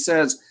like it. He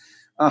says,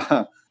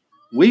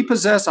 we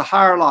possess a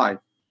higher life,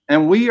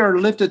 and we are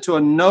lifted to a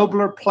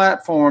nobler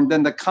platform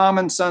than the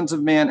common sons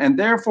of men, and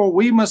therefore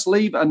we must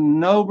lead a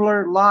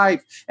nobler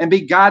life and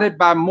be guided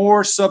by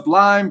more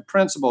sublime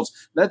principles.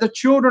 Let the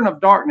children of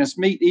darkness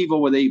meet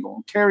evil with evil,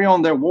 and carry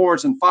on their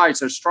wars and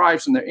fights, their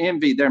strifes and their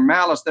envy, their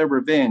malice, their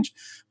revenge.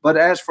 But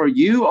as for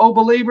you, O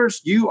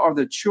believers, you are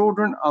the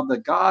children of the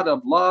God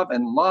of love,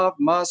 and love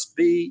must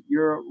be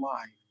your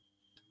life.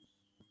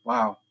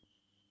 Wow.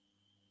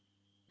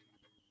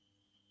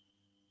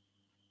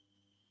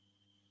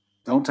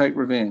 Don't take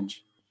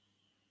revenge.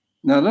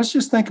 Now, let's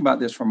just think about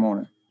this for a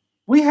moment.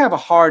 We have a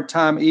hard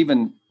time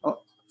even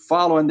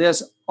following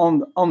this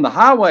on the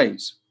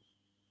highways,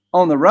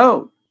 on the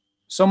road.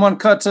 Someone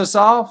cuts us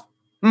off.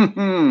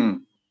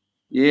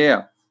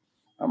 Yeah,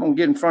 I'm going to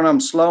get in front of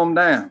them, slow them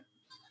down.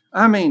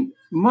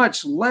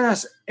 Much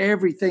less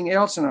everything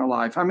else in our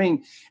life.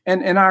 And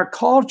in our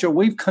culture,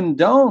 we've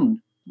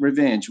condoned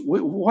revenge.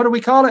 What do we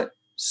call it?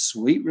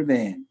 Sweet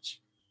revenge.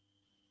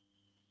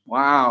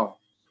 Wow.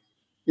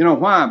 You know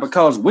why?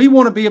 Because we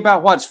want to be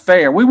about what's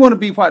fair. We want to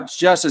be what's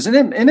justice.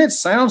 And it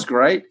sounds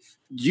great.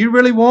 Do you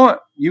really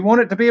want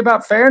it to be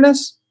about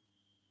fairness?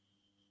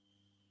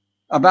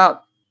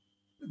 About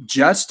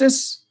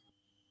justice?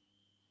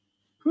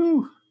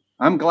 Whew.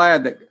 I'm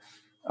glad that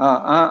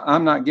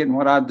I'm not getting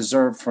what I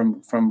deserve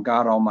from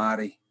God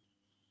Almighty.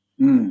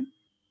 I'm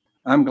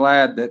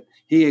glad that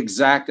he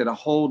exacted a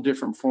whole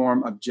different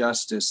form of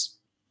justice.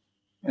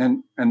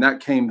 And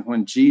that came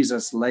when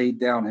Jesus laid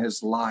down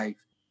his life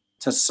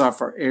to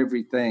suffer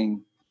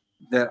everything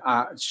that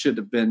I should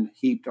have been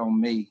heaped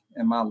on me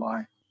in my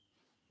life.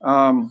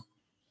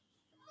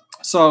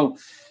 So,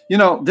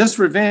 this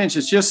revenge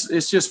it's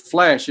just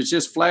flesh. It's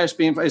just flesh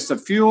it's the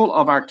fuel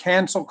of our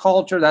cancel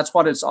culture. That's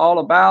what it's all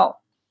about.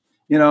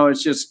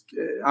 It's just,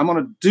 I'm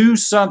going to do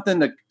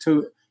something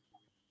to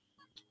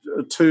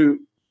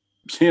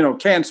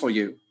cancel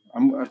you,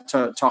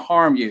 to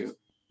harm you,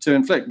 to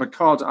inflict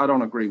because I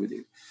don't agree with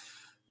you.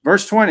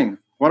 Verse 20,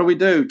 what do we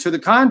do? To the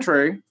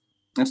contrary,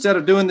 instead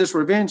of doing this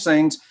revenge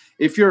things,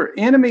 if your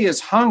enemy is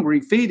hungry,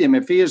 feed him.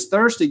 If he is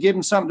thirsty, give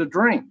him something to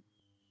drink.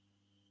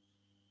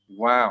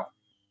 Wow.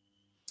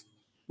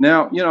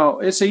 Now,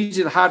 it's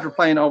easy to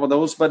hydroplane over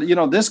those, but,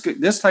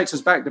 this takes us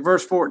back to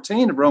verse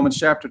 14 of Romans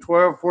chapter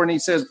 12, where he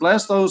says,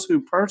 bless those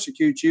who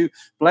persecute you,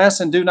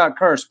 bless and do not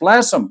curse.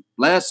 Bless them,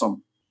 bless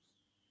them.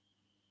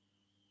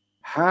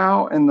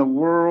 How in the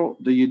world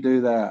do you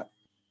do that?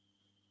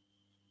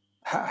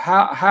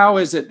 How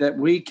is it that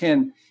we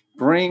can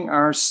bring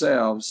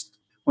ourselves,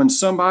 when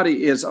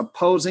somebody is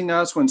opposing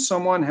us, when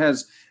someone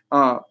has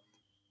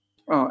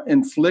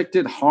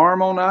inflicted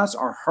harm on us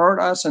or hurt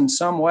us in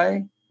some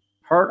way,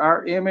 hurt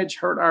our image,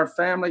 hurt our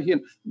family,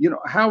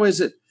 how is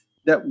it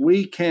that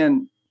we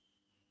can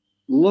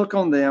look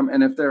on them,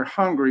 and if they're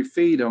hungry,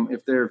 feed them.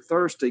 If they're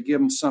thirsty, give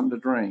them something to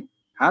drink?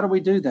 How do we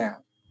do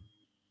that?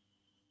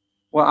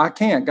 Well, I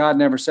can't. God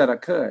never said I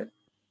could.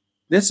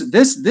 This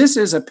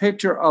is a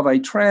picture of a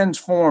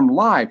transformed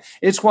life.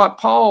 It's what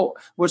Paul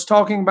was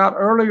talking about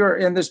earlier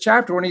in this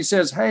chapter when he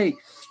says, hey,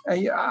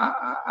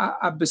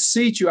 I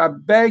beseech you, I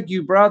beg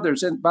you,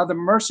 brothers, and by the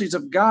mercies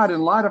of God,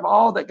 in light of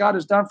all that God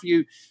has done for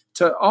you,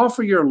 to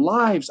offer your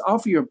lives,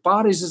 offer your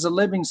bodies as a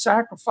living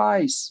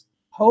sacrifice,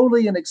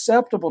 holy and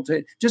acceptable to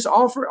Him. Just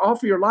offer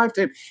your life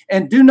to Him,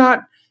 and do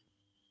not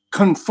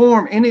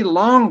conform any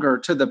longer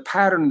to the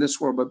pattern of this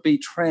world, but be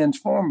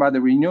transformed by the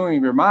renewing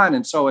of your mind.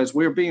 And so as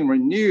we're being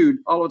renewed,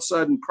 all of a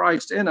sudden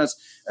Christ in us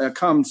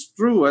comes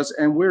through us,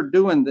 and we're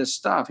doing this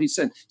stuff. He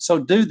said, so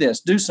do this,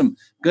 do some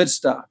good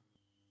stuff.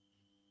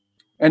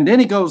 And then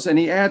he goes and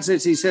he adds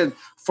this, he said,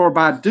 for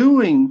by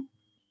doing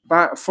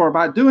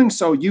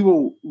so,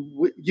 you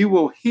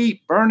will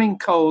heap burning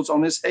coals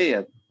on his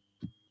head.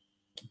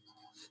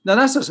 Now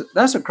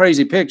that's a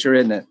crazy picture,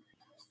 isn't it?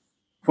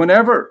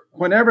 Whenever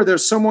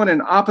there's someone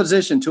in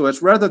opposition to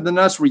us, rather than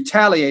us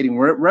retaliating,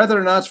 rather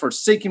than us for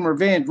seeking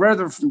revenge,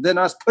 rather than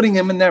us putting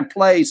them in their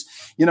place,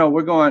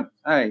 we're going,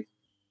 hey,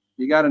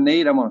 you got a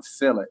need, I'm going to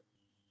fill it.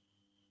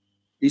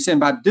 He's saying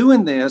by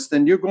doing this,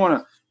 then you're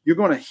going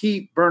to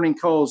heap burning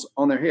coals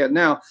on their head.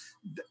 Now,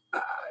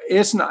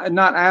 it's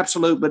not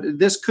absolute, but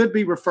this could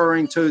be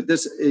referring to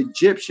this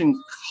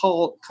Egyptian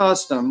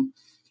custom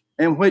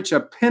in which a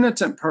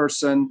penitent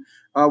person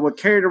would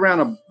carry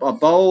around a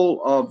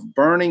bowl of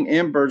burning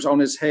embers on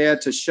his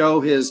head to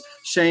show his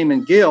shame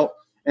and guilt.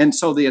 And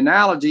so the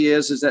analogy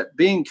is that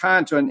being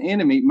kind to an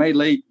enemy may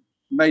lead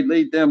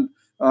them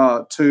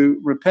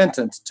to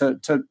repentance,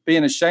 to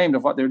being ashamed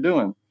of what they're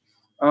doing.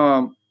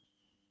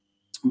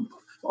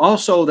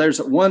 Also, there's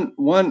one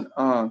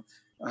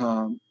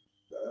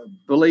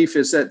belief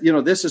is that,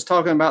 this is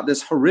talking about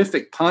this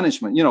horrific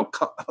punishment,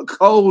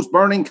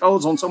 burning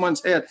coals on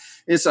someone's head.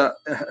 It's a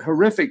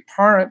horrific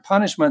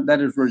punishment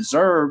that is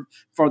reserved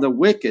for the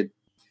wicked.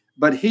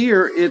 But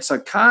here it's a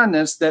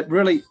kindness that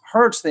really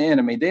hurts the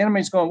enemy. The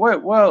enemy's going,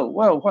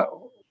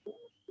 whoa,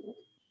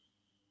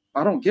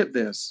 I don't get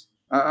this.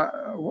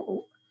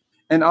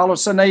 And all of a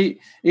sudden they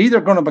either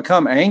going to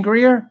become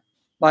angrier,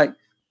 like,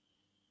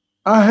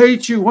 I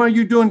hate you, why are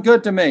you doing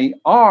good to me?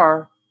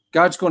 Or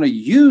God's going to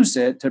use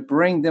it to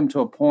bring them to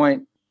a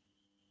point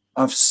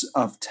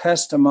of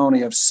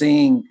testimony, of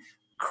seeing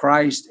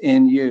Christ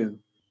in you,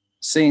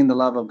 seeing the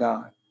love of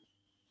God.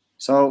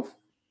 So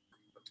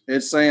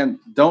it's saying,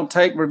 don't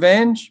take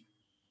revenge.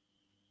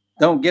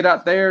 Don't get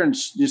out there and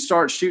you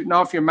start shooting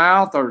off your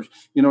mouth, or,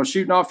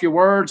 shooting off your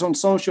words on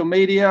social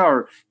media,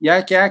 or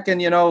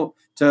yakking,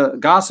 to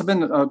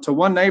gossiping to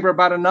one neighbor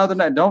about another.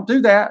 Don't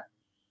do that.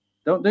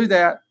 Don't do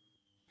that.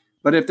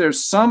 But if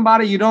there's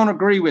somebody you don't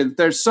agree with, if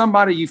there's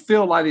somebody you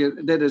feel like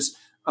that is,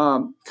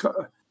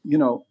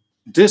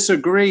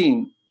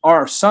 disagreeing,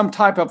 or some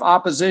type of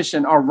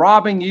opposition, or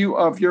robbing you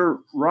of your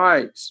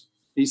rights,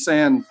 he's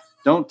saying,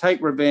 don't take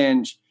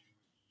revenge.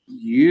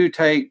 You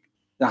take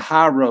the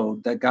high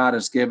road that God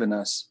has given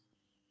us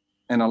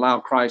and allow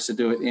Christ to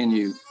do it in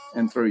you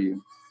and through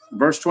you.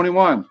 Verse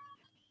 21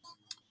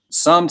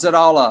 sums it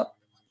all up.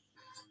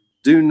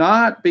 Do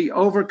not be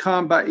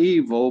overcome by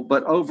evil,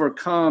 but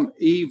overcome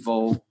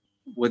evil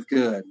with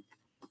good.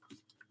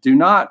 Do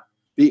not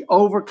be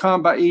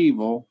overcome by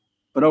evil,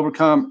 but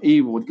overcome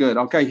evil with good.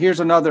 Okay, here's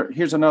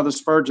another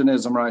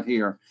Spurgeonism right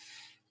here.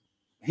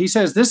 He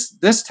says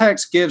this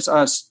text gives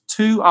us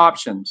two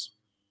options.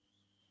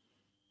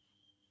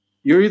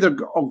 You're either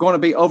going to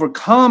be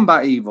overcome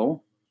by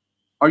evil,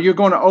 or you're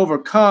going to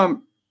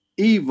overcome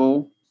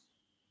evil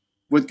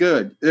with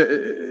good.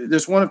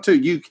 There's one of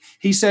two.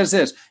 He says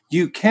this: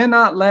 you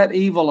cannot let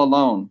evil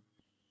alone,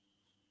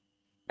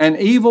 and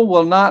evil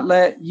will not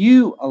let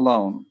you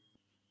alone.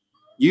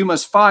 You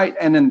must fight,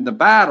 and in the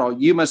battle,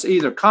 you must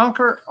either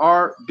conquer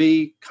or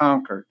be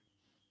conquered.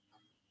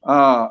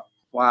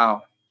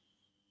 Wow.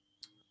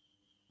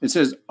 It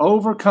says,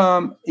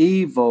 overcome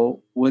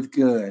evil with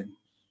good.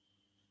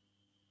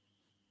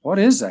 What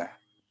is that?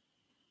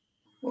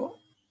 Well,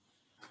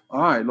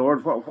 all right,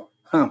 Lord,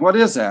 what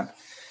is that?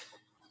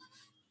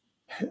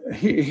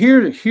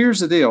 Here's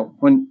the deal.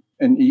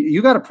 And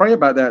you got to pray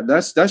about that.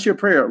 That's your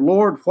prayer.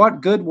 Lord, what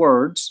good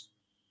words,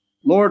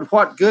 Lord,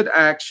 what good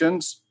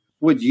actions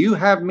would you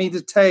have me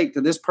to take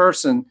to this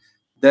person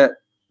that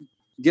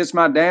gets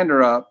my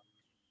dander up,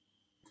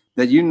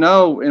 that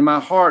in my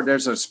heart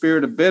there's a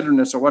spirit of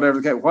bitterness or whatever.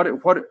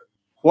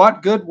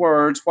 What good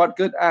words, what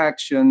good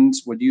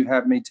actions would you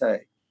have me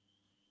take?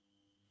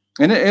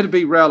 And it'll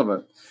be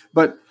relevant.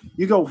 But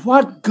you go,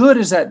 what good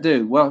does that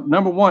do? Well,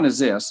 number one is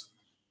this.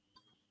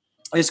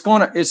 It's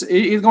going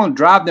to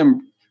drive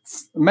them,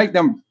 make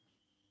them,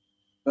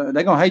 they're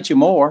going to hate you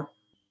more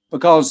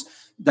because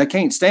they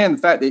can't stand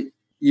the fact that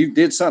you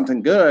did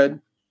something good.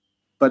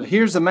 But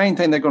here's the main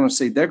thing they're going to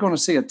see. They're going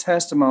to see a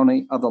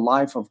testimony of the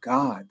life of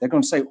God. They're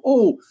going to say,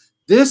 oh,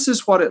 this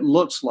is what it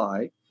looks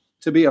like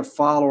to be a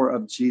follower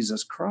of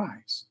Jesus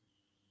Christ.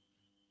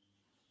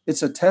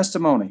 It's a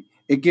testimony.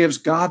 It gives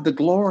God the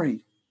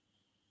glory.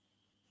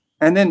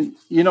 And then,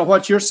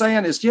 what you're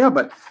saying is, yeah,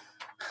 but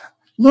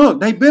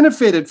look, they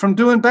benefited from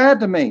doing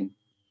bad to me.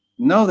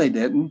 No, they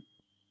didn't.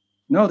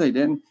 No, they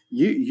didn't.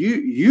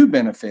 You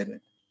benefited.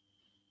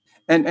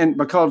 And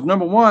because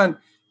number one,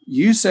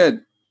 you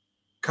said,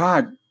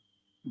 God,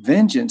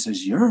 vengeance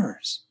is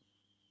yours.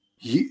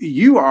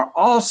 You are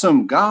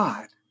awesome,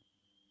 God.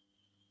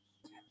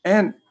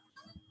 And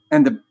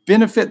the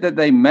benefit that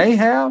they may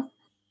have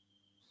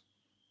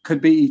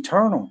could be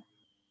eternal.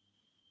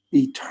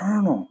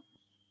 Eternal.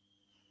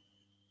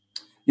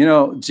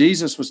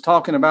 Jesus was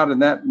talking about in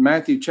that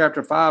Matthew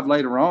chapter 5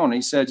 later on.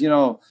 He said,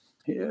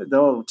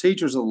 the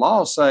teachers of the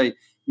law say,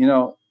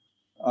 you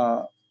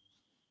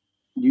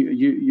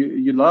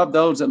love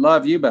those that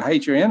love you, but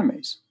hate your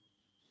enemies.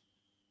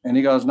 And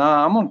he goes, no,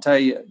 I'm going to tell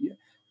you,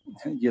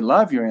 you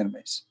love your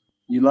enemies.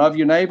 You love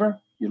your neighbor.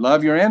 You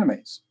love your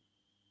enemies.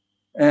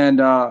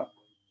 And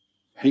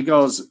he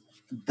goes,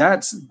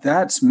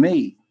 that's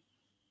me.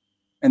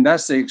 And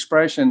that's the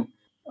expression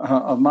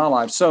of my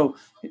life. So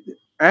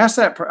ask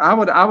that. I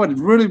would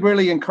really,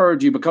 really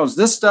encourage you, because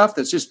this stuff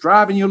that's just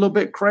driving you a little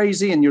bit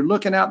crazy, and you're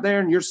looking out there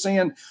and you're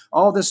seeing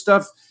all this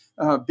stuff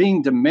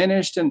being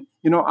diminished, and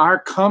our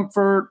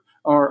comfort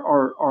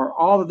or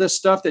all of this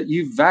stuff that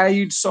you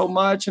valued so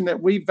much and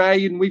that we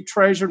valued and we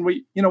treasured,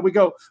 and we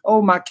go,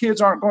 oh, my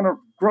kids aren't going to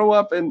grow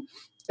up in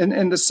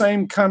the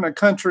same kind of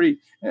country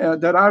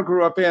that I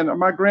grew up in, or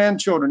my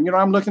grandchildren.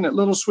 I'm looking at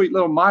little sweet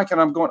little Mike,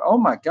 and I'm going, oh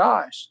my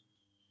gosh,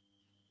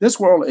 this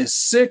world is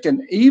sick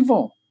and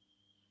evil.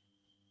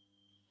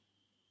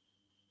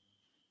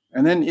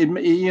 And then it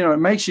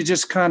makes you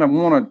just kind of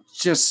want to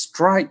just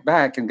strike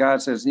back. And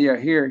God says, yeah,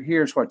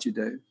 here's what you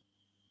do.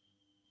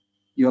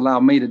 You allow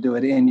me to do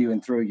it in you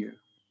and through you.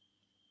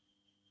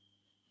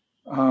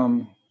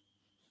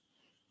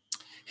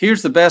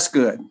 Here's the best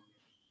good.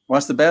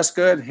 What's the best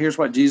good? Here's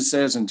what Jesus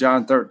says in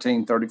John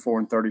 13, 34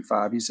 and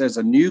 35. He says,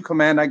 a new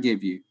command I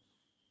give you,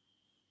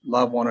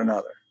 love one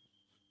another.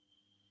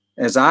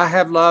 As I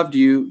have loved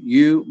you,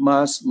 you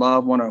must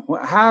love one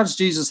another. How has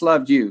Jesus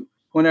loved you?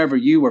 Whenever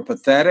you were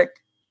pathetic,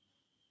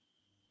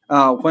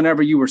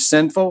 whenever you were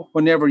sinful,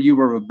 whenever you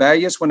were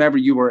rebellious, whenever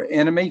you were an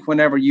enemy,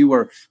 whenever you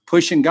were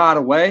pushing God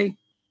away,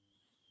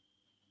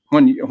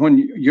 when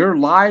your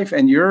life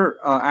and your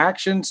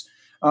actions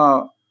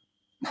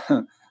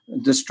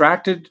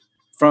distracted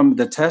from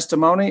the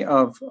testimony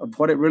of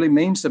what it really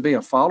means to be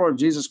a follower of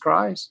Jesus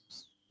Christ.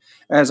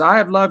 As I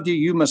have loved you,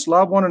 you must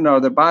love one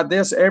another. By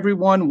this,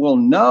 everyone will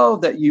know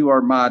that you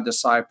are my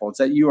disciples,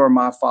 that you are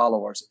my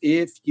followers,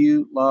 if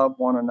you love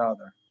one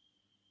another.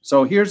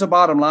 So here's the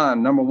bottom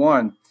line. Number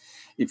one,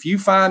 if you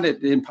find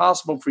it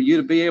impossible for you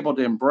to be able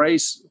to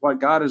embrace what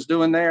God is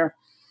doing there,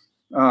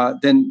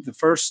 then the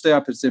first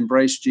step is to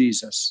embrace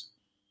Jesus,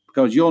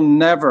 because you'll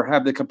never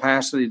have the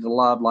capacity to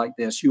love like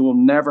this. You will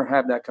never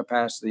have that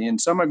capacity.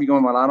 And some of you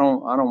going, well, I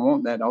don't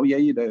want that. Oh, yeah,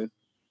 you do.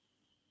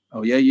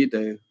 Oh, yeah, you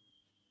do.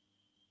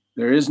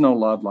 There is no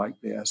love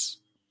like this.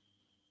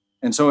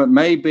 And so it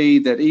may be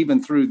that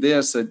even through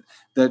this,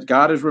 that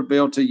God has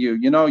revealed to you,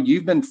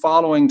 you've been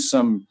following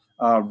some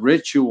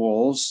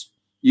rituals.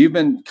 You've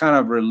been kind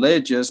of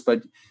religious,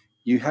 but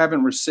you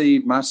haven't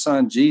received my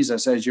son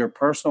Jesus as your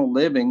personal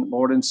living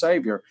Lord and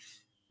Savior,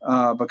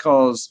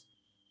 because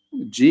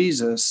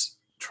Jesus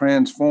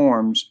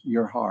transforms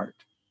your heart.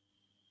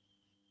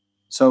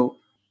 So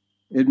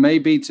it may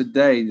be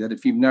today that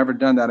if you've never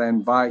done that, I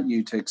invite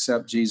you to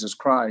accept Jesus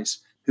Christ,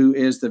 who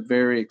is the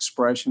very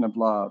expression of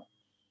love,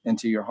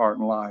 into your heart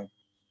and life.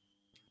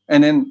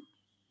 And then,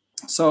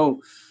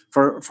 so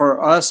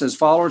for us as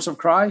followers of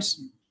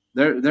Christ,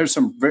 there's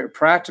some very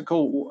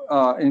practical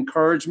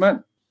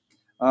encouragement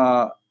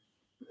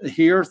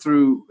here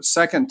through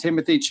 2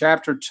 Timothy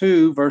chapter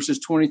 2, verses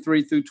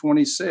 23 through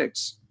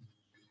 26.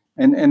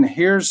 And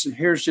here's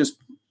just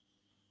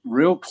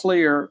real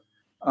clear,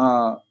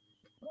 a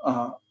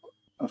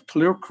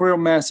clear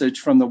message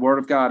from the Word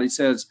of God. He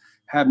says,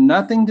 have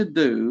nothing to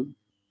do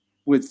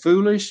with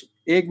foolish,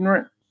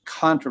 ignorant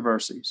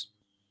controversies.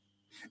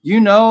 You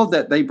know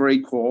that they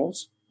breed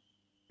quarrels,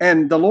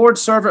 and the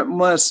Lord's servant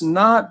must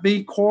not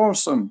be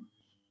quarrelsome,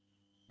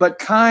 but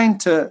kind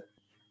to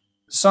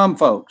some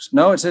folks.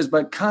 No, it says,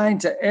 but kind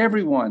to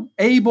everyone,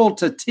 able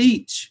to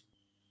teach,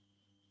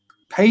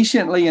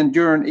 patiently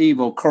enduring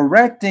evil,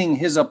 correcting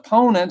his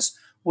opponents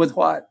with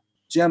what?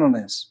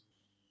 Gentleness.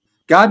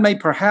 God may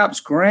perhaps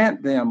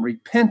grant them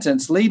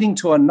repentance, leading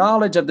to a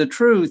knowledge of the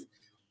truth,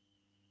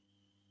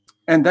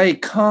 and they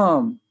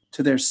come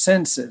to their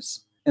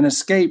senses and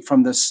escape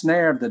from the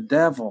snare of the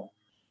devil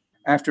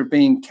after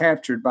being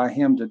captured by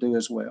him to do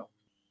his will.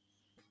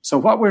 So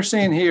what we're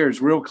seeing here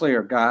is real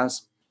clear,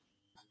 guys.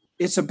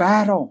 It's a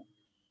battle.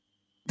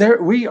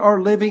 We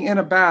are living in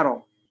a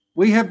battle.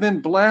 We have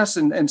been blessed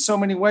in so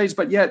many ways,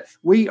 but yet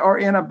we are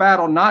in a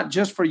battle, not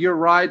just for your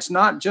rights,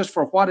 not just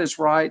for what is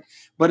right,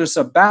 but it's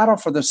a battle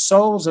for the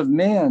souls of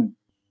men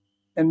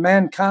and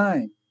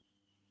mankind.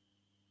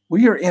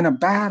 We are in a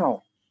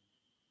battle.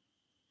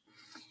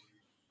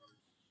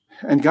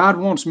 And God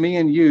wants me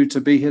and you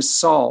to be his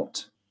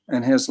salt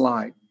and his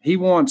light. He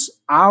wants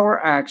our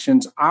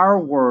actions, our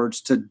words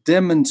to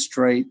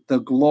demonstrate the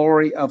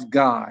glory of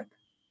God.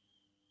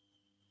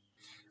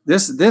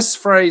 This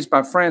phrase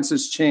by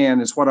Francis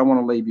Chan is what I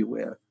want to leave you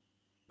with,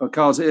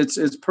 because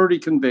it's pretty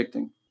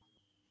convicting.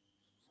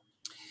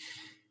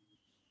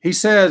 He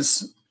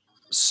says,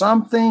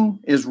 something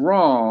is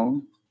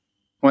wrong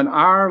when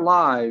our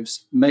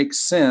lives make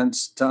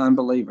sense to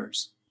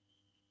unbelievers.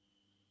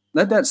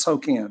 Let that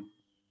soak in.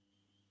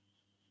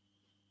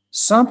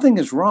 Something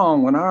is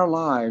wrong when our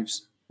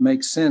lives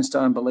make sense to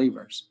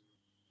unbelievers.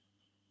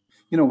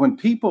 You know, when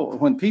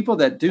people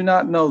that do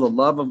not know the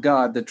love of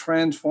God, the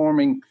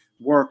transforming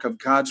work of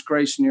God's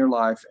grace in your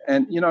life,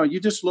 and you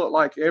just look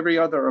like every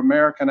other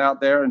American out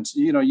there, and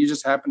you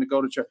just happen to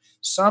go to church.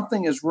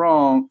 Something is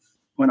wrong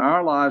when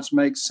our lives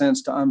make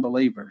sense to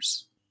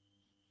unbelievers.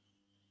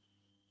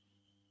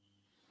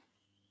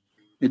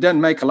 It doesn't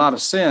make a lot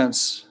of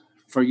sense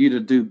for you to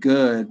do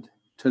good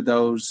to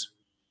those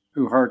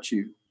who hurt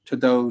you, to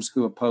those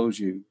who oppose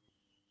you.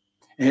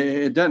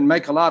 It doesn't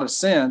make a lot of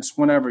sense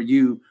whenever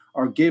you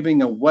are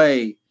giving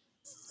away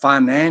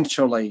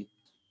financially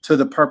to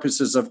the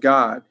purposes of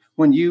God.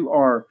 When you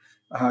are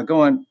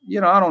going,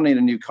 I don't need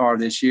a new car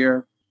this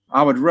year.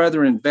 I would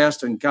rather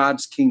invest in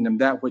God's kingdom,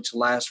 that which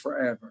lasts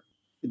forever.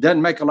 It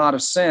doesn't make a lot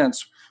of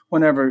sense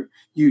whenever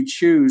you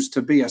choose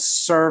to be a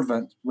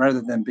servant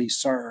rather than be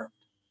served.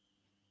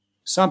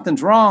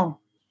 Something's wrong.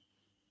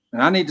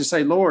 And I need to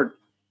say, Lord,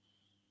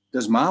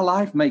 does my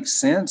life make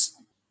sense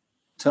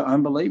to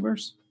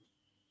unbelievers?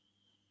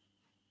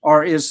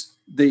 Or is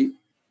the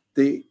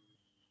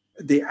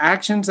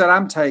actions that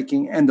I'm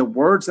taking and the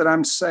words that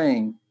I'm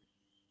saying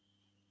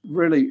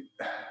really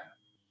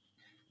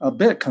a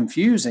bit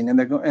confusing,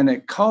 and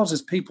it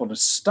causes people to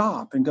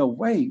stop and go,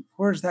 wait,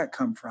 where's that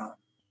come from?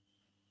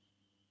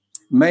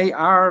 May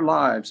our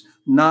lives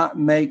not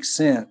make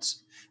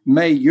sense.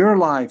 May your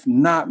life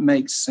not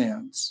make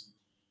sense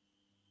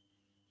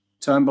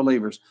to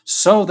unbelievers,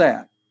 so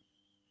that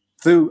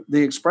through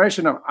the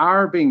expression of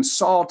our being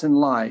salt and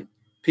light,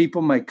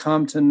 people may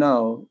come to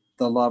know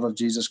the love of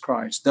Jesus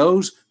Christ.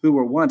 Those who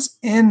were once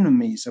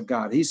enemies of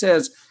God. He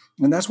says,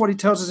 and that's what he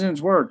tells us in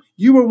his word,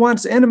 you were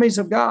once enemies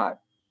of God.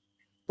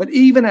 But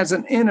even as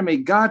an enemy,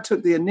 God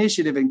took the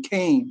initiative and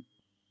came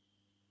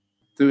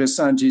through his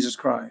son, Jesus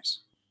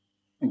Christ.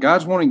 And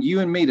God's wanting you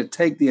and me to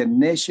take the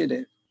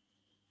initiative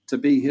to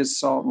be his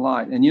salt and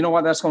light. And you know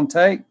what that's going to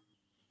take?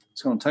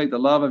 It's going to take the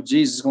love of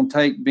Jesus. It's going to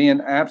take being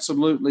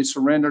absolutely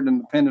surrendered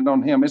and dependent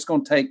on him. It's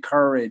going to take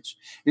courage.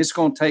 It's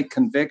going to take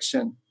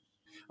conviction.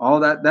 All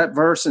that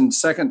verse in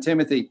 2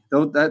 Timothy,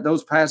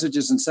 those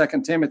passages in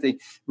 2 Timothy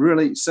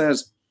really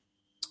says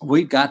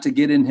we've got to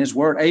get in his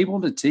word, able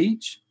to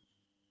teach,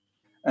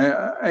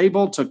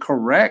 able to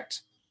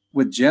correct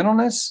with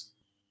gentleness.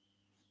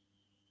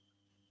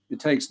 It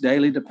takes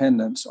daily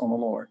dependence on the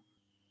Lord.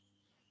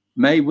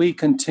 May we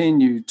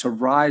continue to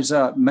rise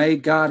up. May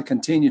God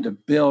continue to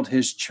build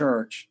his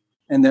church,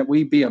 and that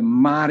we be a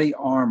mighty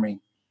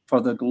army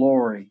for the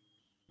glory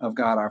of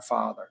God our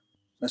Father.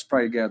 Let's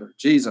pray together.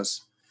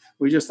 Jesus,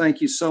 we just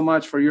thank you so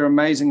much for your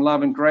amazing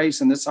love and grace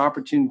and this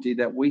opportunity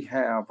that we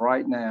have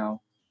right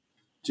now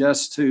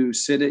just to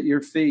sit at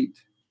your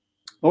feet.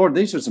 Lord,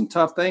 these are some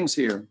tough things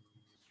here.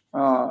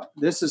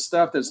 This is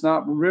stuff that's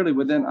not really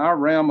within our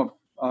realm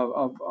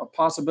of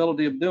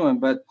possibility of doing,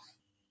 but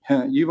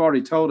you've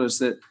already told us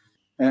that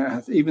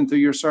even through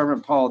your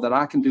servant Paul, that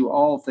I can do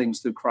all things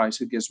through Christ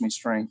who gives me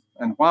strength.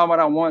 And why would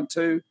I want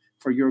to?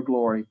 For your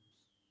glory,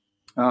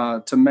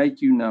 to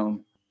make you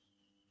known,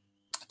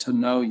 to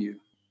know you,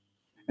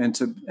 and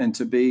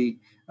to be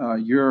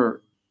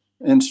your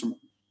instrument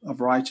of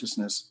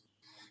righteousness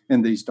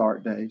in these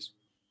dark days.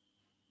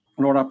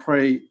 Lord, I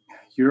pray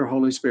your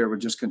Holy Spirit would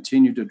just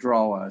continue to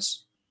draw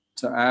us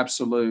to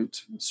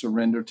absolute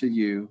surrender to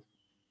you,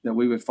 that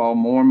we would fall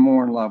more and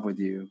more in love with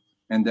you,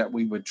 and that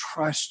we would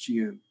trust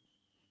you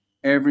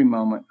every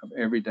moment of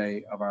every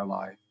day of our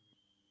life.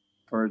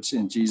 For it's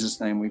in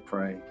Jesus' name we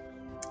pray.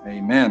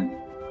 Amen.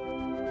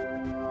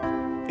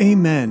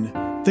 Amen.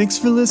 Thanks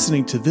for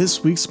listening to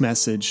this week's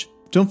message.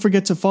 Don't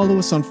forget to follow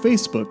us on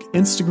Facebook,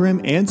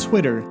 Instagram, and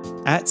Twitter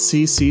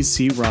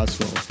 @CCC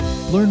Roswell.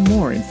 Learn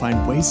more and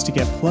find ways to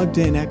get plugged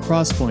in at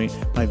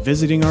Crosspoint by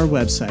visiting our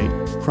website,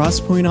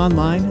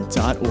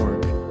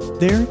 crosspointonline.org.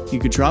 There, you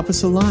could drop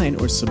us a line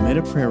or submit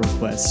a prayer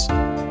request.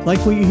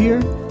 Like what you hear?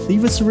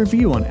 Leave us a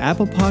review on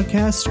Apple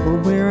Podcasts or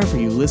wherever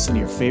you listen to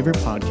your favorite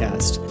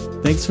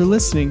podcast. Thanks for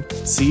listening.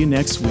 See you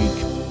next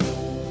week.